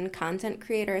women content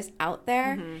creators out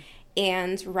there.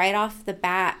 And right off the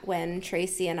bat, when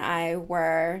Tracy and I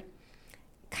were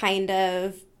kind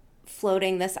of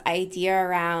floating this idea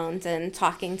around and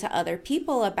talking to other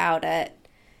people about it,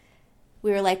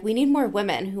 we were like, we need more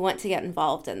women who want to get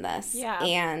involved in this. Yeah.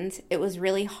 And it was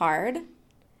really hard.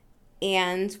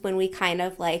 And when we kind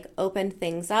of like opened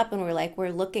things up and we're like, we're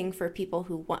looking for people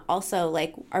who also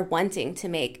like are wanting to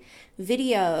make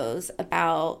videos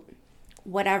about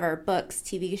whatever, books,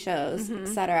 TV shows,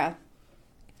 etc.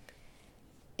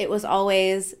 It was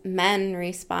always men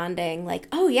responding like,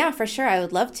 oh yeah, for sure, I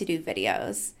would love to do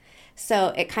videos. So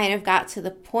it kind of got to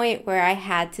the point where I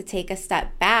had to take a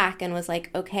step back and was like,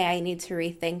 okay, I need to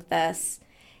rethink this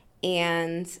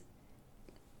and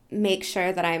make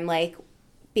sure that I'm like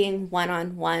being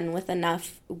one-on-one with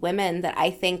enough women that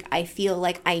I feel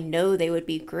like I know they would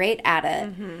be great at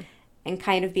it, and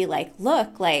kind of be like,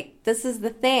 look, like this is the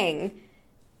thing.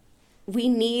 We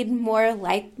need more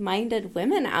like-minded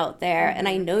women out there. And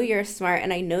I know you're smart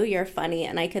and I know you're funny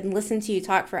and I can listen to you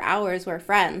talk for hours. We're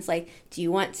friends. Like, do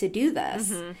you want to do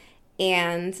this?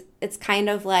 And it's kind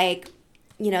of like,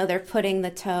 you know, they're putting the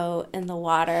toe in the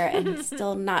water and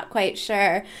still not quite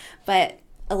sure. But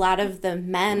a lot of the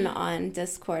men on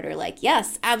Discord are like,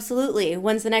 yes, absolutely.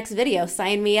 When's the next video?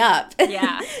 Sign me up.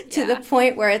 Yeah. To the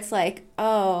point where it's like,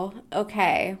 oh,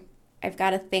 okay, I've got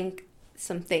to think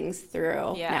some things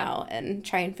through now and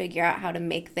try and figure out how to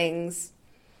make things,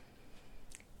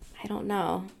 I don't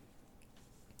know,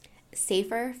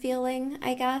 safer feeling,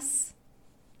 I guess,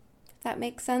 if that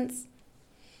makes sense.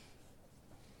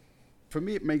 For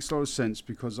me, it makes a lot of sense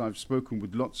because I've spoken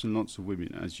with lots and lots of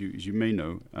women, as you may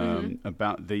know,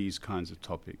 about these kinds of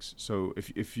topics. So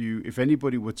if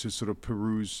anybody were to sort of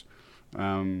peruse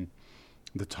the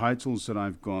titles that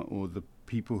I've got or the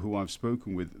people who I've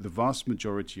spoken with, the vast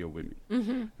majority are women,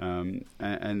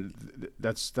 and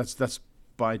that's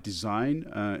by design.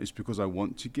 It's because I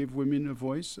want to give women a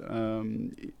voice.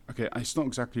 Okay, it's not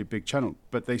exactly a big channel,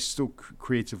 but they still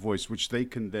create a voice which they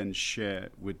can then share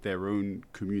with their own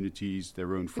communities,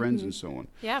 their own friends, and so on.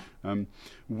 Yeah.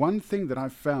 One thing that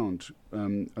I've found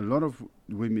a lot of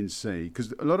women say,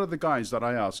 because a lot of the guys that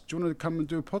I ask, do you want to come and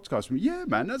do a podcast with me? Yeah,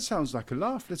 man, that sounds like a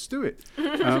laugh. Let's do it.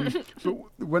 But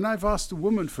when I've asked a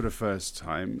woman for the first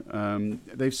time,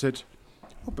 they've said,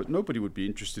 oh, but nobody would be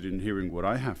interested in hearing what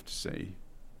I have to say.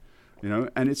 You know,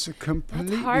 and it's a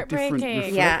completely different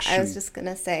reflection. Yeah, I was just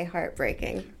gonna say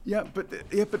heartbreaking. Yeah, but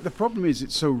the problem is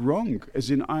it's so wrong. As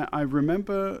in, I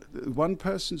remember one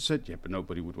person said, yeah, but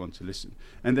nobody would want to listen.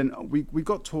 And then we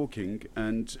got talking,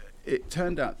 and it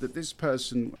turned out that this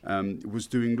person was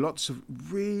doing lots of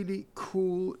really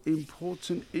cool,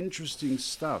 important, interesting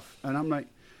stuff. And I'm like,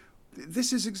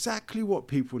 this is exactly what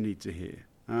people need to hear.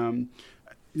 You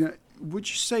know, would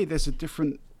you say there's a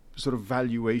different sort of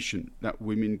valuation that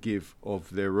women give of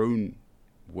their own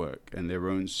work and their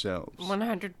own selves?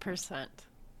 100%.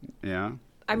 Yeah.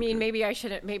 I mean, maybe I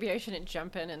shouldn't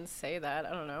jump in and say that.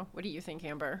 I don't know. What do you think,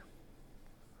 Amber?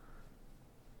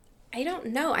 I don't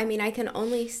know. I mean, I can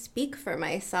only speak for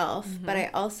myself, but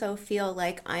I also feel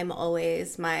like I'm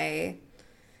always my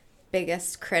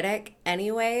biggest critic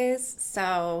anyways.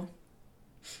 So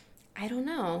I don't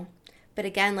know. But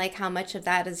again, like how much of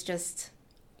that is just,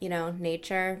 you know,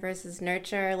 nature versus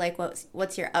nurture? Like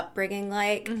what's your upbringing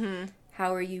like? Mm-hmm.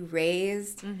 How are you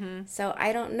raised? Mm-hmm. So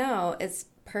I don't know. It's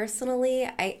personally,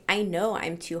 I know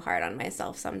I'm too hard on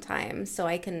myself sometimes. So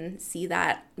I can see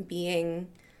that being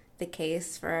the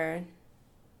case for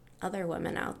other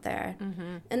women out there.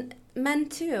 Mm-hmm. And men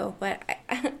too. But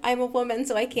I'm a woman,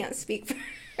 so I can't speak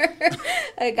for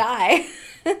a guy.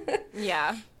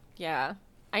 Yeah. Yeah.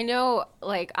 I know,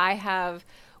 like,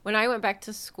 when I went back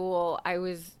to school, I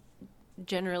was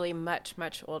generally much,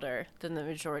 much older than the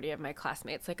majority of my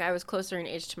classmates. Like, I was closer in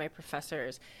age to my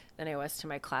professors than I was to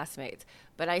my classmates.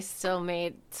 But I still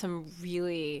made some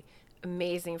really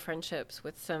amazing friendships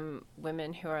with some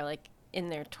women who are, like, in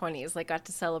their 20s, like, got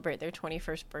to celebrate their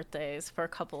 21st birthdays for a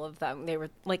couple of them. They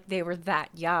were that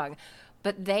young.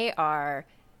 But they are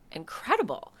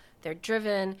incredible. They're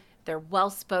driven. They're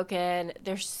well-spoken.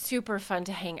 They're super fun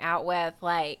to hang out with.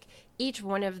 Like, each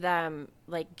one of them,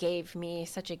 like, gave me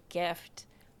such a gift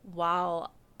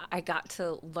while I got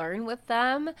to learn with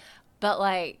them. But,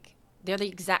 like, they're the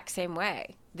exact same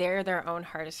way. They're their own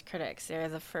hardest critics. They're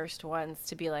the first ones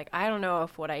to be like, I don't know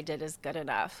if what I did is good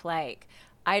enough. Like,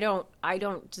 I don't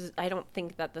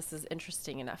think that this is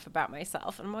interesting enough about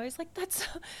myself. And I'm always like,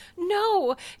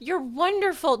 no, you're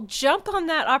wonderful. Jump on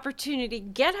that opportunity.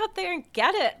 Get out there and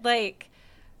get it. Like,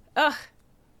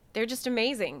 they're just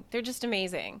amazing. They're just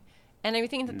amazing. And I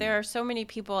think that there are so many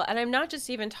people, and I'm not just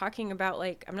even talking about,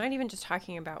 like, I'm not even just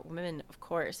talking about women, of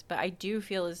course, but I do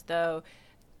feel as though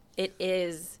it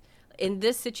is, in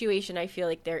this situation, I feel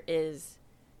like there is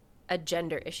a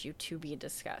gender issue to be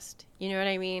discussed. You know what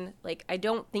I mean? Like, I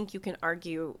don't think you can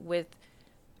argue with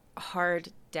hard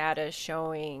data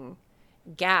showing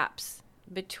gaps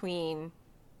between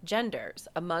genders.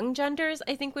 Among genders,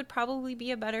 I think would probably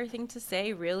be a better thing to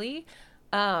say, really.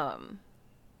 And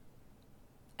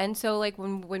so, like,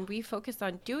 when we focus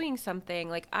on doing something,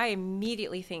 like, I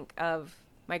immediately think of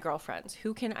my girlfriends.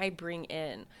 Who can I bring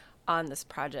in on this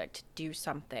project to do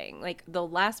something? Like, the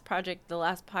last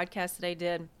podcast that I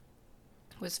did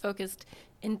was focused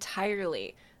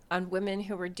entirely on women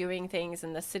who were doing things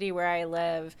in the city where I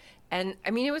live. And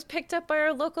I mean, it was picked up by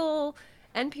our local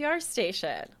NPR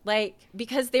station, like,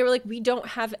 because they were like, we don't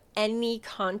have any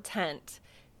content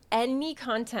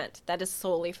that is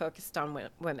solely focused on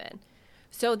women.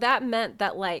 So that meant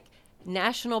that, like,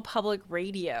 National Public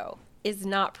Radio is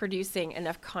not producing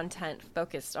enough content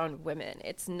focused on women.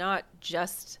 It's not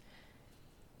just,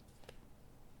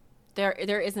 there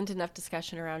isn't enough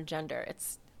discussion around gender.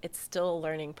 It's still a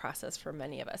learning process for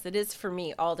many of us. It is for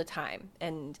me all the time.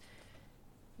 And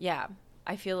yeah,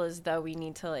 I feel as though we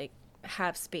need to, like,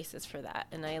 have spaces for that.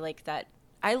 And I like that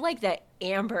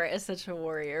Amber is such a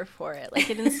warrior for it. Like,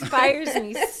 it inspires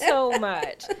me so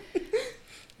much.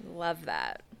 Love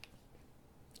that.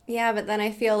 Yeah, but then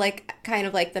I feel like kind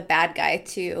of like the bad guy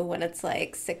too, when it's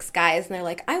like 6 guys and they're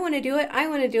like, I want to do it.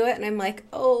 And I'm like,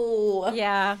 oh.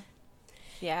 Yeah.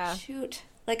 Shoot.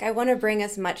 Like, I want to bring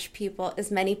as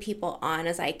many people on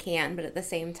as I can, but at the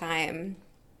same time,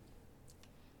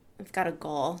 I've got a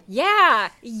goal. Yeah,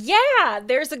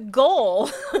 there's a goal.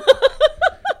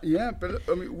 Yeah, but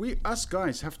I mean, us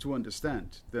guys have to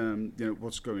understand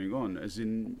what's going on. As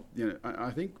in,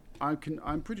 I think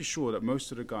I'm pretty sure that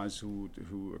most of the guys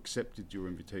who accepted your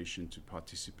invitation to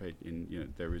participate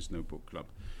in There Is No Book Club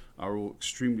are all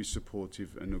extremely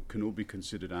supportive and can all be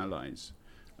considered allies.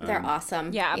 They're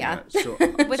awesome. Yeah. So,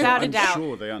 without a doubt. I'm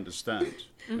sure they understand.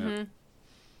 Mm-hmm.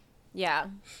 Yeah.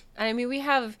 I mean,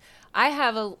 I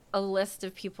have a list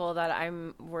of people that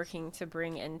I'm working to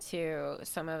bring into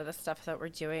some of the stuff that we're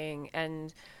doing.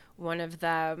 And one of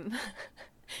them,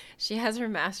 she has her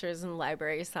master's in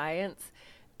library science.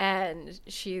 And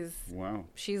she's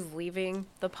leaving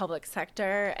the public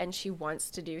sector, and she wants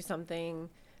to do something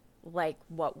like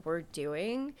what we're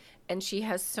doing. And she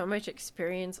has so much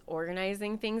experience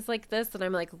organizing things like this. And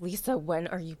I'm like, Lisa, when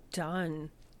are you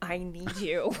done? I need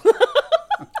you.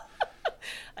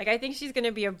 Like, I think she's going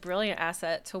to be a brilliant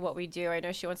asset to what we do. I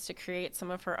know she wants to create some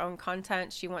of her own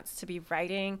content. She wants to be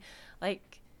writing.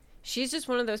 Like, she's just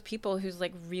one of those people who's,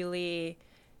 like, really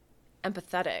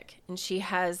empathetic. And she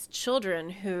has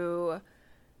children who,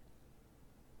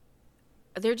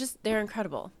 they're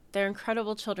incredible. They're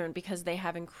incredible children because they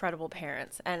have incredible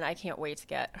parents. And I can't wait to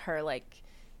get her, like,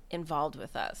 involved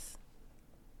with us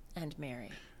and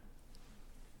Mary.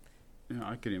 Yeah,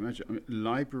 I can imagine. I mean,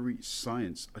 library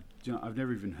science. I've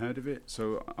never even heard of it.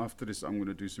 So after this, I'm going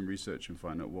to do some research and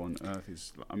find out what on earth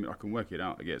is. I mean, I can work it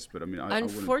out, I guess. But I mean, I want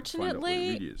to find out what it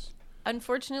really is.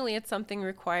 unfortunately, it's something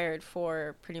required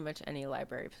for pretty much any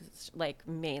library, like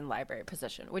main library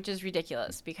position, which is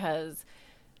ridiculous because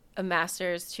a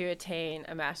master's, to attain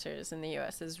a master's in the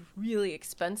U.S. is really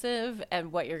expensive,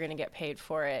 and what you're going to get paid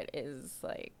for it is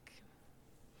like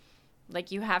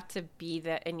you have to be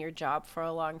that in your job for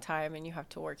a long time, and you have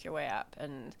to work your way up.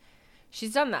 And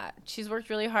she's done that. She's worked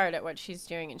really hard at what she's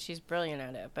doing, and she's brilliant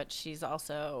at it, but she's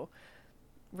also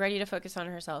ready to focus on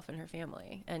herself and her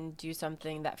family and do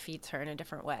something that feeds her in a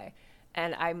different way.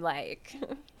 And I'm like,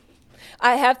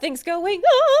 I have things going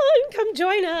on, come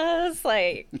join us.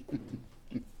 Like,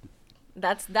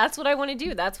 that's what I want to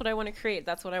do. That's what I want to create.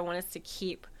 That's what I want us to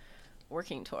keep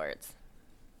working towards.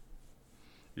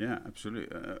 Yeah,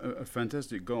 absolutely. A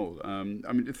fantastic goal. I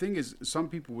mean, the thing is, some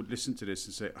people would listen to this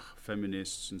and say,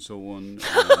 feminists and so on.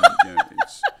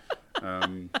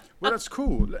 Well, that's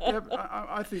cool.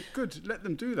 I think good. Let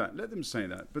them do that. Let them say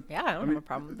that. But yeah, I don't have a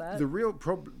problem with that. The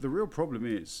real problem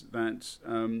is that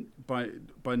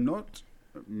by not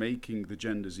making the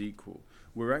genders equal,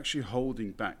 we're actually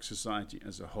holding back society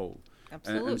as a whole.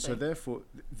 Absolutely. And so therefore,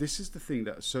 this is the thing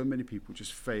that so many people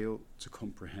just fail to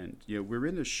comprehend. We're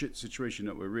in a shit situation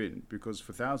that we're in because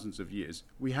for thousands of years,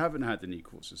 we haven't had an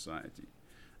equal society.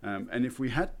 And if we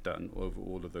had done over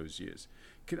all of those years,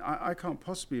 I can't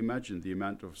possibly imagine the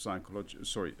amount of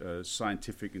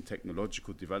scientific and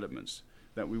technological developments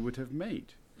that we would have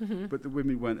made. Mm-hmm. But the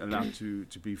women weren't allowed to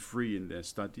be free in their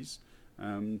studies.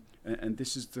 And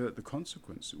this is the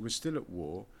consequence. We're still at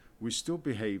war. We still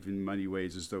behave in many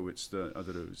ways as though it's the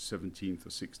 17th or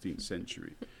 16th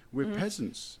century. We're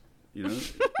peasants,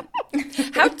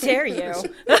 How dare you?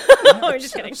 I'm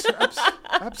just kidding.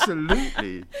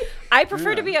 Absolutely. I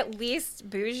prefer to be at least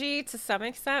bougie to some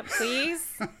extent,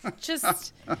 please.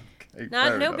 Just okay,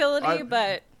 not nobility,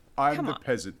 but I'm the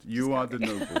peasant. You are the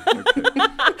noble. Okay.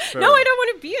 No, I don't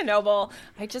want to be a noble.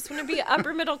 I just want to be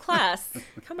upper middle class.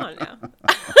 Come on now.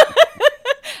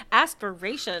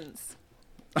 Aspirations.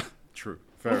 True.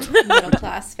 Fair enough. Middle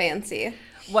class fancy.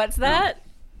 What's that?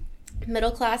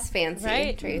 Middle class fancy.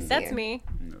 Right. Tracy. That's me.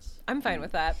 Yes. I'm fine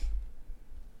with that.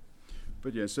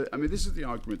 But yeah, so I mean, this is the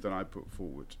argument that I put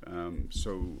forward.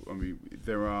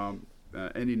 There are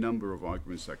any number of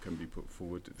arguments that can be put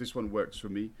forward. This one works for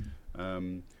me,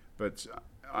 but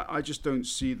I just don't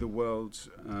see the world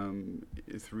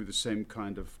through the same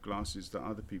kind of glasses that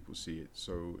other people see it.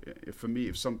 So for me,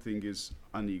 if something is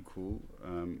unequal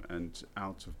and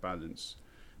out of balance,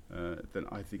 then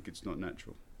I think it's not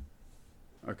natural.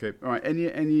 Okay, all right.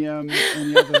 Any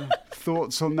other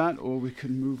thoughts on that, or we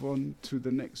can move on to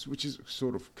the next, which is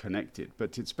sort of connected,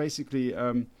 but it's basically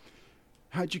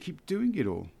how do you keep doing it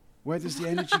all? Where does the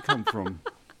energy come from?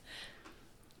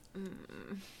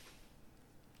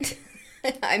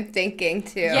 I'm thinking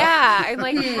too. Yeah, I'm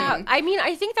like, how? I mean,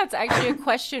 I think that's actually a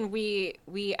question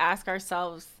we ask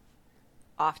ourselves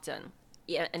often,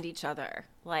 and each other.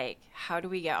 Like, how do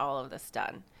we get all of this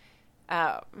done?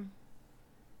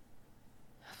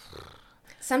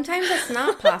 Sometimes it's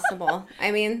not possible.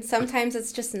 I mean, sometimes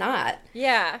it's just not.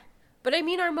 Yeah. But I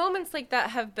mean, our moments like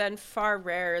that have been far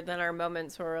rarer than our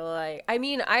moments where we're like, I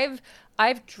mean, I've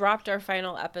dropped our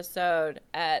final episode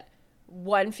at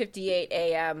 1:58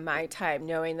 a.m. my time,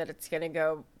 knowing that it's going to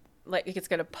go, like, it's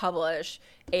going to publish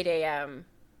 8 a.m.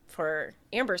 for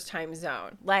Amber's time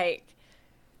zone. Like,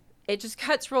 it just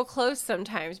cuts real close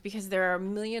sometimes because there are a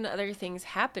million other things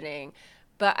happening.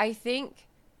 But I think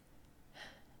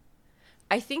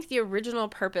the original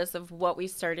purpose of what we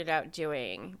started out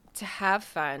doing, to have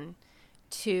fun,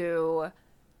 to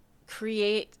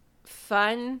create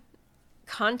fun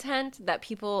content that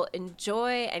people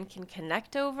enjoy and can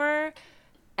connect over,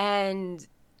 and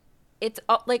it's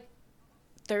like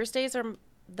Thursdays are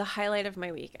the highlight of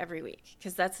my week every week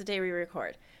because that's the day we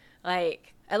record.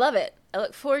 Like, I love it. I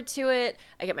look forward to it.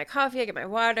 I get my coffee, I get my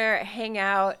water, I hang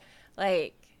out.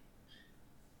 Like,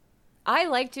 I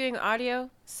like doing audio,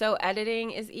 so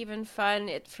editing is even fun.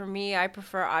 For me, I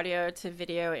prefer audio to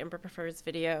video. Amber prefers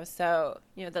video, so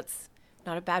that's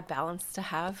not a bad balance to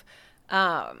have.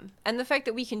 And the fact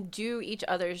that we can do each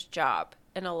other's job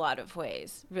in a lot of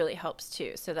ways really helps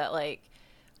too. So that, like,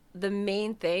 the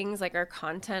main things, like our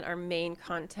content, our main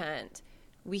content,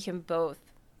 we can both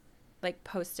like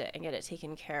post it and get it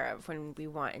taken care of when we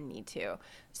want and need to.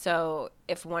 So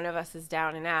if one of us is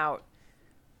down and out,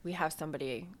 we have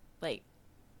somebody like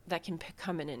that can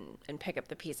come in and pick up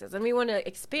the pieces. And we want to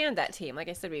expand that team. Like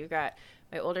I said, we've got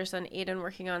my older son, Aiden,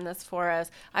 working on this for us.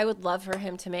 I would love for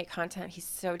him to make content. He's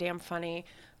so damn funny.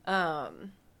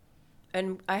 And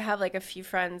I have like a few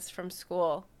friends from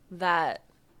school that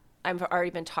I've already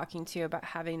been talking to about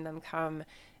having them come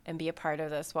and be a part of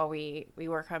this while we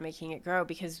work on making it grow,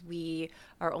 because we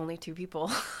are only 2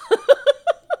 people.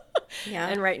 Yeah.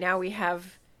 And right now we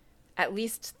have at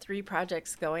least 3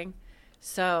 projects going.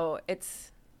 So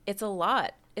it's a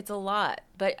lot. It's a lot,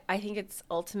 but I think it's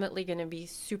ultimately going to be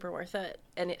super worth it.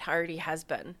 And it already has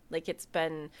been. Like,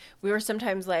 we were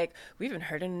sometimes like, we haven't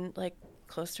heard in like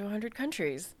close to 100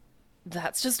 countries.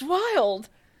 That's just wild.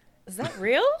 Is that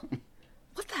real?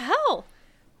 What the hell?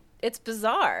 It's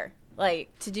bizarre,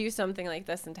 like, to do something like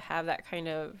this and to have that kind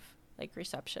of like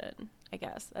reception, I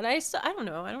guess. And I don't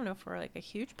know if we're like a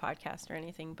huge podcast or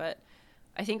anything, but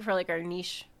I think for like our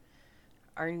niche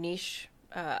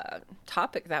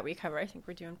topic that we cover, I think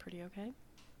we're doing pretty okay.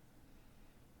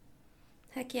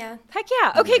 Heck yeah.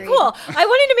 Okay, Agreed. cool. I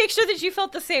wanted to make sure that you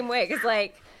felt the same way, because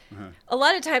like a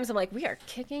lot of times I'm like, we are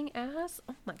kicking ass.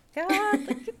 Oh my God,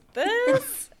 look at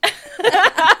this.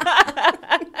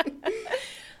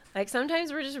 Like,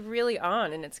 sometimes we're just really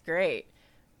on and it's great.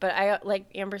 But I, like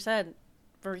Amber said,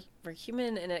 we're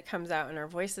human, and it comes out in our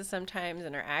voices sometimes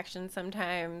and our actions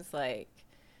sometimes. Like,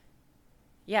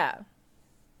 yeah.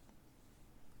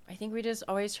 I think we just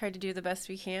always try to do the best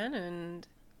we can and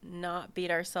not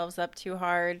beat ourselves up too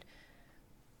hard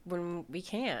when we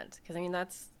can't. Because, I mean,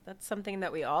 that's something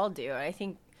that we all do. I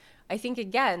think,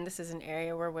 again, this is an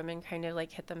area where women kind of,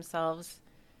 like, hit themselves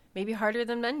maybe harder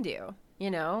than men do, you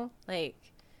know? Like,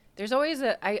 there's always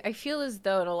I feel as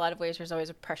though in a lot of ways there's always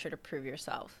a pressure to prove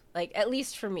yourself. Like, at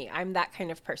least for me, I'm that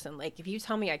kind of person. Like, if you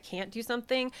tell me I can't do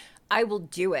something, I will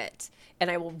do it.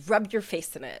 And I will rub your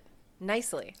face in it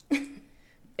nicely.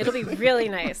 It'll be really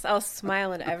nice. I'll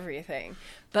smile and everything.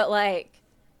 But, like,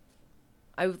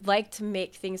 I would like to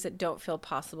make things that don't feel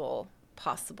possible,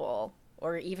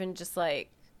 or even just, like,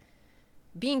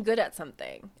 being good at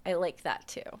something. I like that,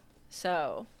 too.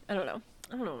 So, I don't know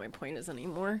what my point is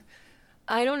anymore.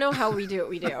 I don't know how we do what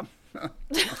we do.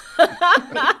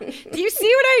 Do you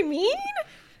see what I mean?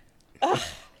 Ugh.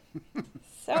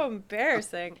 So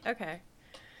embarrassing. Okay.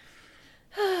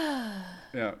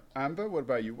 Yeah, Amber, what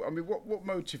about you? I mean, what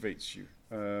motivates you?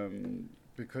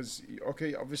 Because,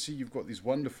 okay, obviously you've got these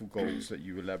wonderful goals that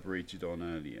you elaborated on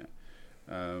earlier,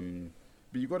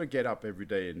 but you've got to get up every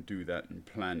day and do that and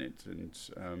plan it. And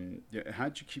how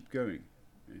do you keep going,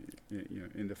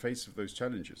 in the face of those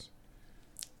challenges?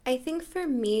 I think for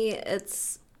me,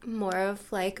 it's more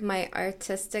of like my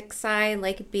artistic side,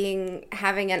 like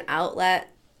having an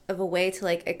outlet of a way to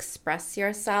like express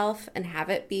yourself and have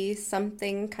it be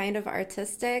something kind of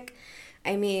artistic.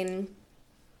 I mean,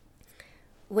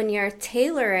 when you're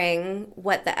tailoring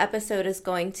what the episode is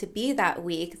going to be that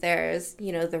week, there's,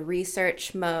 the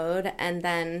research mode, and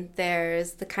then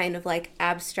there's the kind of like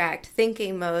abstract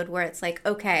thinking mode where it's like,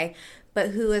 okay,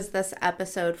 but who is this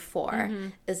episode for? Mm-hmm.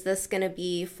 Is this going to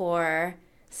be for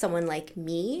someone like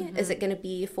me? Mm-hmm. Is it going to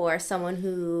be for someone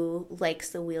who likes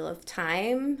The Wheel of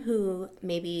Time, who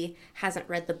maybe hasn't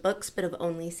read the books but have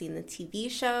only seen the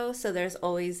TV show? So there's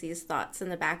always these thoughts in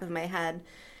the back of my head.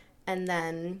 And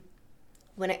then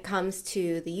when it comes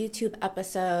to the YouTube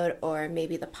episode or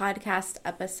maybe the podcast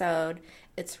episode,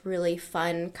 it's really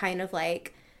fun kind of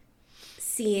like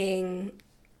seeing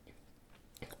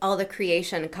all the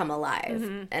creation come alive.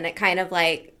 Mm-hmm. And it kind of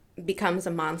like becomes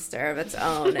a monster of its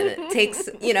own, and it takes,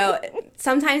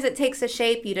 sometimes it takes a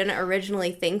shape you didn't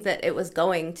originally think that it was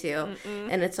going to. Mm-mm.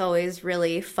 And it's always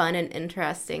really fun and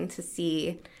interesting to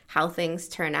see how things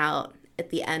turn out at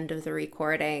the end of the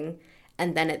recording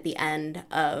and then at the end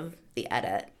of the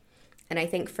edit. And I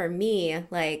think for me,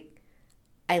 like,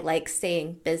 I like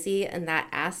staying busy in that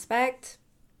aspect.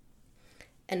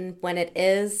 And when it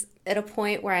is at a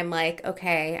point where I'm like,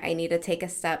 okay, I need to take a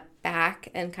step back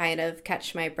and kind of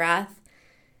catch my breath,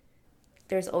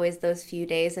 there's always those few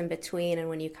days in between. And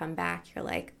when you come back, you're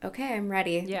like, okay, I'm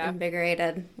ready. Yeah.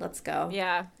 Invigorated. Let's go.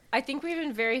 Yeah. I think we've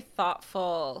been very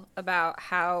thoughtful about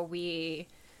how we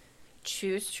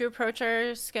choose to approach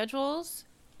our schedules.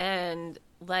 And,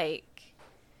 like,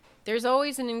 there's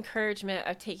always an encouragement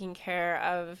of taking care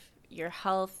of your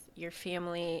health, your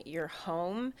family, your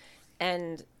home.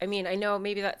 And, I mean, I know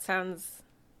maybe that sounds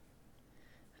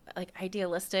like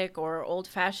idealistic or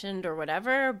old-fashioned or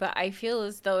whatever, but I feel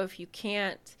as though if you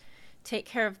can't take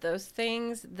care of those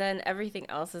things, then everything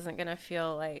else isn't going to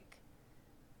feel like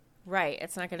right.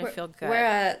 It's not going to feel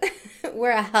good.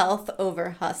 We're a health over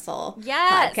hustle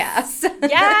podcast.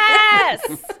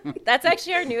 Yes! That's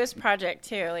actually our newest project,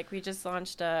 too. Like, we just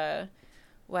launched a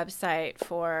website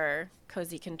for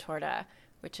Cozy Contorta,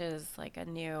 which is like a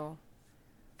new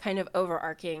kind of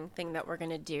overarching thing that we're going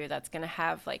to do that's going to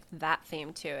have like that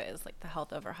theme to it, is like the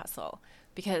health over hustle,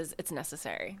 because it's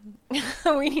necessary.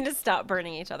 We need to stop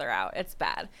burning each other out. It's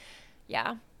bad.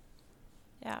 Yeah.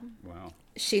 Yeah. Wow.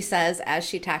 She says as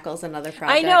she tackles another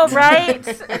project. I know, right? I was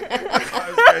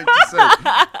going to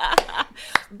say.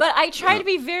 But I try to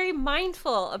be very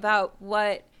mindful about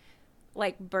what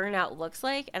like burnout looks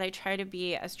like, and I try to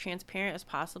be as transparent as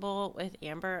possible with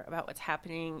Amber about what's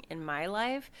happening in my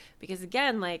life, because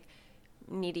again, like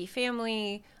needy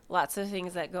family, lots of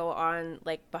things that go on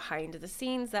like behind the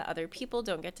scenes that other people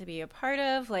don't get to be a part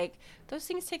of, like those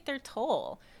things take their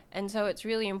toll. And so it's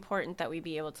really important that we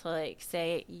be able to like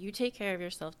say, you take care of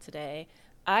yourself today,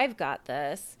 I've got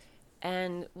this,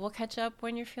 and we'll catch up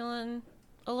when you're feeling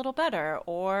a little better,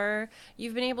 or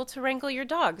you've been able to wrangle your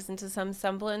dogs into some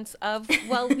semblance of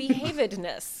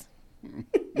well-behavedness.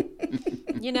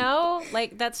 You know,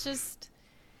 like that's just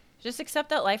accept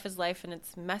that life is life and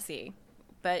it's messy,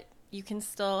 but you can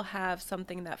still have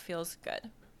something that feels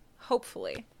good.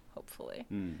 Hopefully.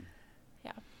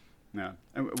 Yeah. Yeah,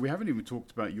 and we haven't even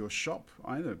talked about your shop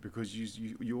either, because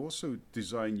you also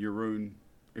design your own,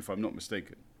 if I'm not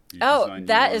mistaken. You design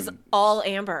that your is own all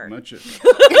Amber. merchant.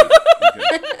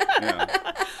 Okay.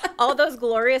 Yeah. All those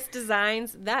glorious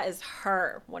designs, that is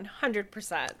her,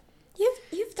 100%.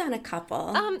 You've done a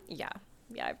couple. Yeah,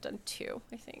 I've done 2,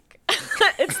 I think.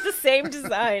 It's the same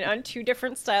design on 2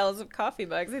 different styles of coffee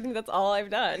mugs. I think that's all I've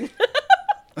done.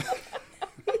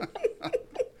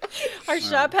 Our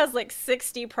shop has like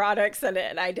 60 products in it,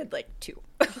 and I did like 2.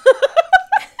 And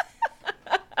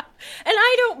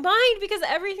I don't mind, because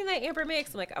everything that Amber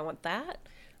makes, I'm like, I want that.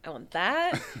 I want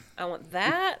that. I want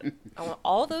that. I want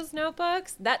all those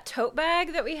notebooks. That tote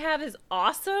bag that we have is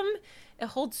awesome. It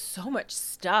holds so much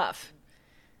stuff.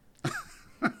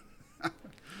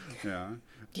 Yeah.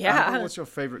 Yeah. Amber, what's your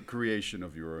favorite creation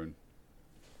of your own?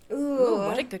 Ooh,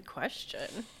 what a good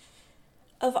question.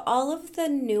 Of all of the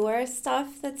newer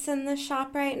stuff that's in the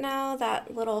shop right now,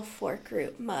 that little fork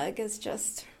root mug is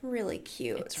just really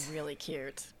cute. It's really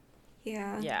cute.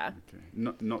 Yeah. Yeah. Okay.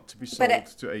 Not to be sold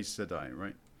to Aes Sedai,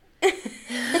 right?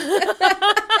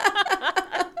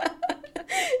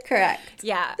 Correct.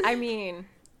 Yeah, I mean...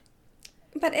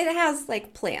 But it has,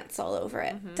 like, plants all over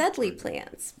it. Mm-hmm. Deadly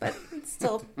plants, but it's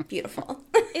still beautiful.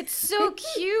 It's so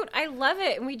cute. I love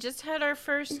it. And we just had our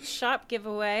first shop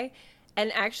giveaway.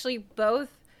 And actually, both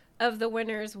of the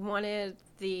winners wanted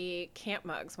the camp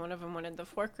mugs. One of them wanted the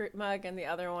fork root mug, and the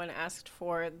other one asked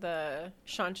for the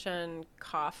Shanshan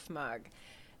cough mug.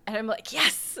 And I'm like,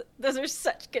 yes, those are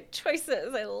such good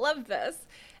choices. I love this.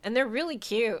 And they're really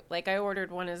cute. Like, I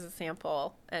ordered one as a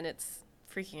sample, and it's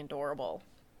freaking adorable.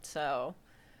 So,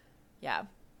 yeah,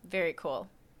 very cool.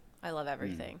 I love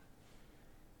everything.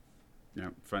 Yeah,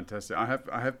 fantastic. I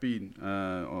have been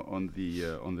on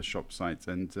the shop site,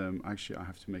 and actually I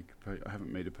have to make I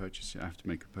haven't made a purchase yet. I have to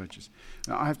make a purchase.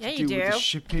 Now, I have to deal with the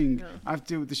shipping. No. I have to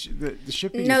deal with the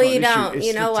shipping. No, you don't. It's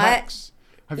you know what? Tax.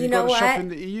 Have you got a shop in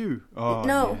the EU? Oh,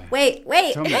 no, yeah. wait.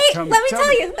 Let me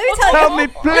tell you. Tell me,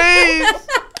 please.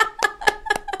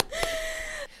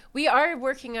 We are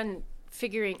working on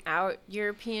figuring out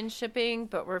European shipping,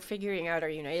 but we're figuring out our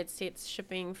United States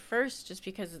shipping first, just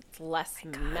because it's less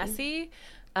messy.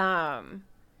 But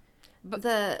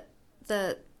the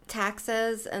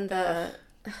taxes and the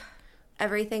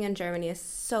everything in Germany is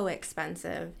so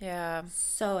expensive. Yeah,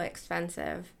 so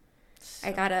expensive. So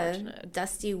I got a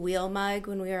Dusty Wheel mug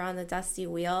when we were on the Dusty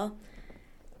Wheel,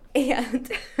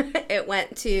 and it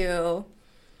went to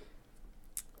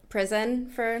prison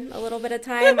for a little bit of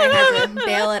time. I had to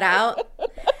bail it out,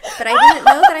 but I didn't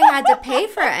know that I had to pay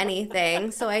for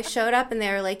anything. So I showed up and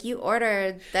they were like, you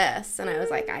ordered this. And I was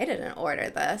like, I didn't order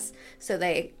this. So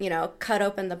they, cut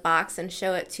open the box and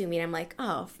show it to me. And I'm like,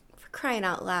 oh, for crying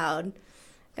out loud,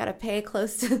 gotta pay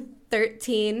close to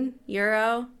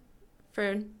 €13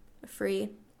 for a free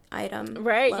item.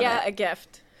 Right? Love yeah, it. a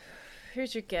gift.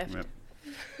 Here's your gift. Yep.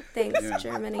 Thanks,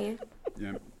 Germany.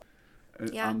 Yeah.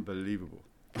 Yeah. Unbelievable.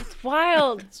 It's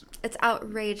wild. It's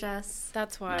outrageous.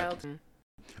 That's wild.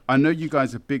 I know you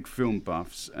guys are big film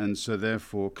buffs, and so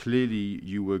therefore clearly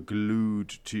you were glued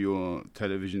to your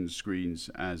television screens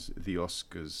as the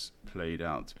Oscars played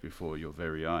out before your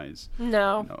very eyes.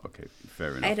 No. Okay,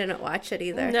 fair enough. I didn't watch it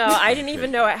either. No, I didn't even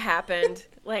know it happened.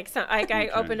 I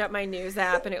opened up my news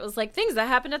app and it was like things that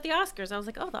happened at the Oscars. I was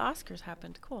like, oh, the Oscars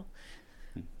happened. Cool.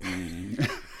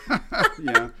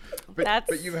 Yeah,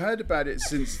 but you've heard about it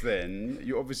since then.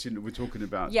 You obviously we're talking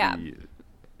about yeah.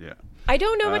 I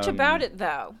don't know much about it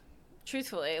though,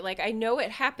 truthfully. Like I know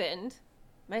it happened.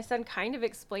 My son kind of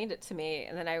explained it to me,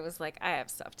 and then I was like, I have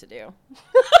stuff to do.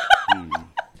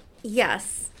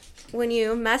 Yes, when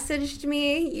you messaged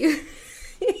me,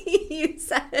 you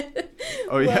said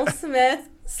Will Smith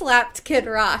slapped Kid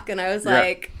Rock, and I was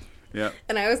like. Yeah.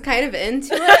 And I was kind of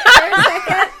into it for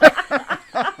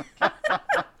a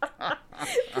second.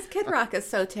 Rock is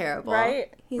so terrible.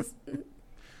 Right?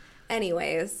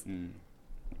 Anyways,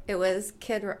 it was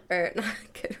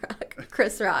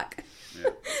Chris Rock. Yeah.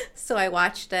 So I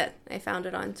watched it. I found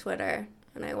it on Twitter,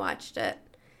 and I watched it.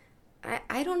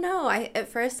 I don't know. At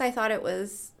first I thought it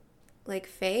was like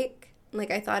fake.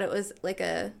 Like I thought it was like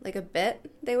a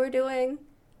bit they were doing,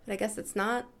 but I guess it's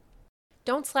not.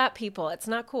 Don't slap people. It's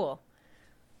not cool.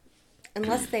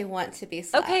 Unless they want to be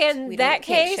slapped. Okay, in We that don't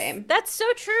kink case, shame. that's so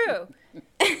true.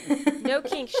 No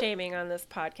kink shaming on this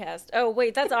podcast. Oh,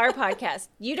 wait, that's our podcast.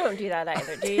 You don't do that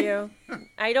either, do you?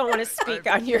 I don't want to speak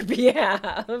on your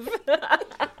behalf.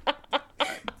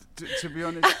 To be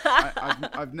honest,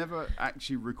 I've never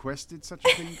actually requested such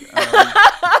a thing.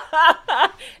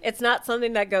 It's not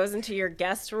something that goes into your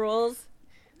guest rules.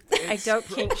 I don't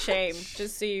kink shame,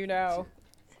 just so you know.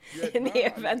 Yeah, In no, the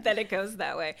event that it goes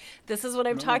that way. This is what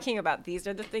I'm No. talking about. These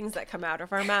are the things that come out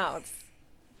of our mouths.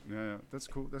 Yeah, that's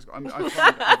cool. That's cool. I mean,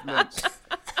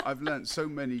 I've learned so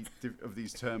many of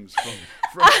these terms from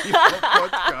your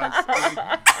podcast.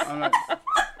 I'm like,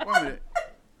 wait a minute,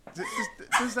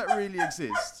 does that really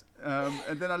exist?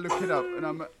 And then I look it up, and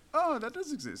I'm like, oh, that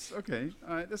does exist. Okay,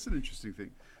 all right, that's an interesting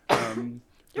thing.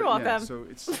 You're but yeah, welcome. so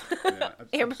it's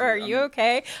Amber, are you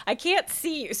okay? I can't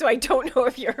see you, so I don't know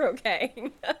if you're okay.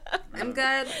 I'm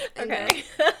good. I'm Okay.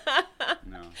 good.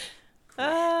 No.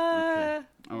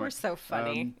 We're right. so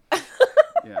funny.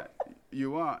 Yeah,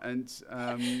 you are, and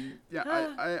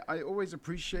yeah, I always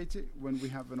appreciate it when we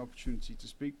have an opportunity to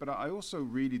speak, but I also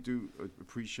really do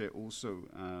appreciate also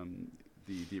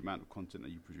the amount of content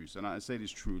that you produce, and I say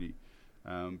this truly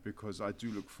because I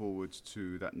do look forward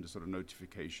to that sort of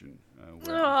notification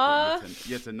where I've got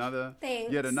yet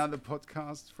another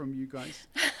podcast from you guys,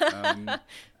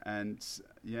 and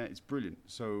yeah, it's brilliant.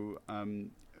 So.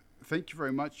 Thank you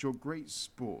very much. You're great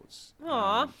sports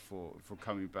for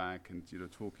coming back and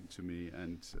talking to me,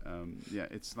 and yeah,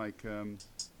 it's like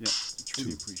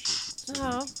truly appreciate it. So thank you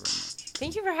very much.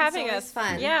 Thank you for having always us.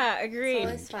 fun. Yeah, agreed. It's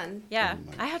always fun. Yeah,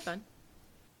 I had fun.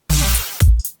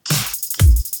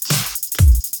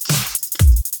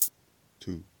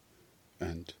 Two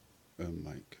and a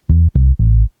mic.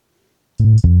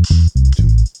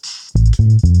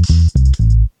 Two.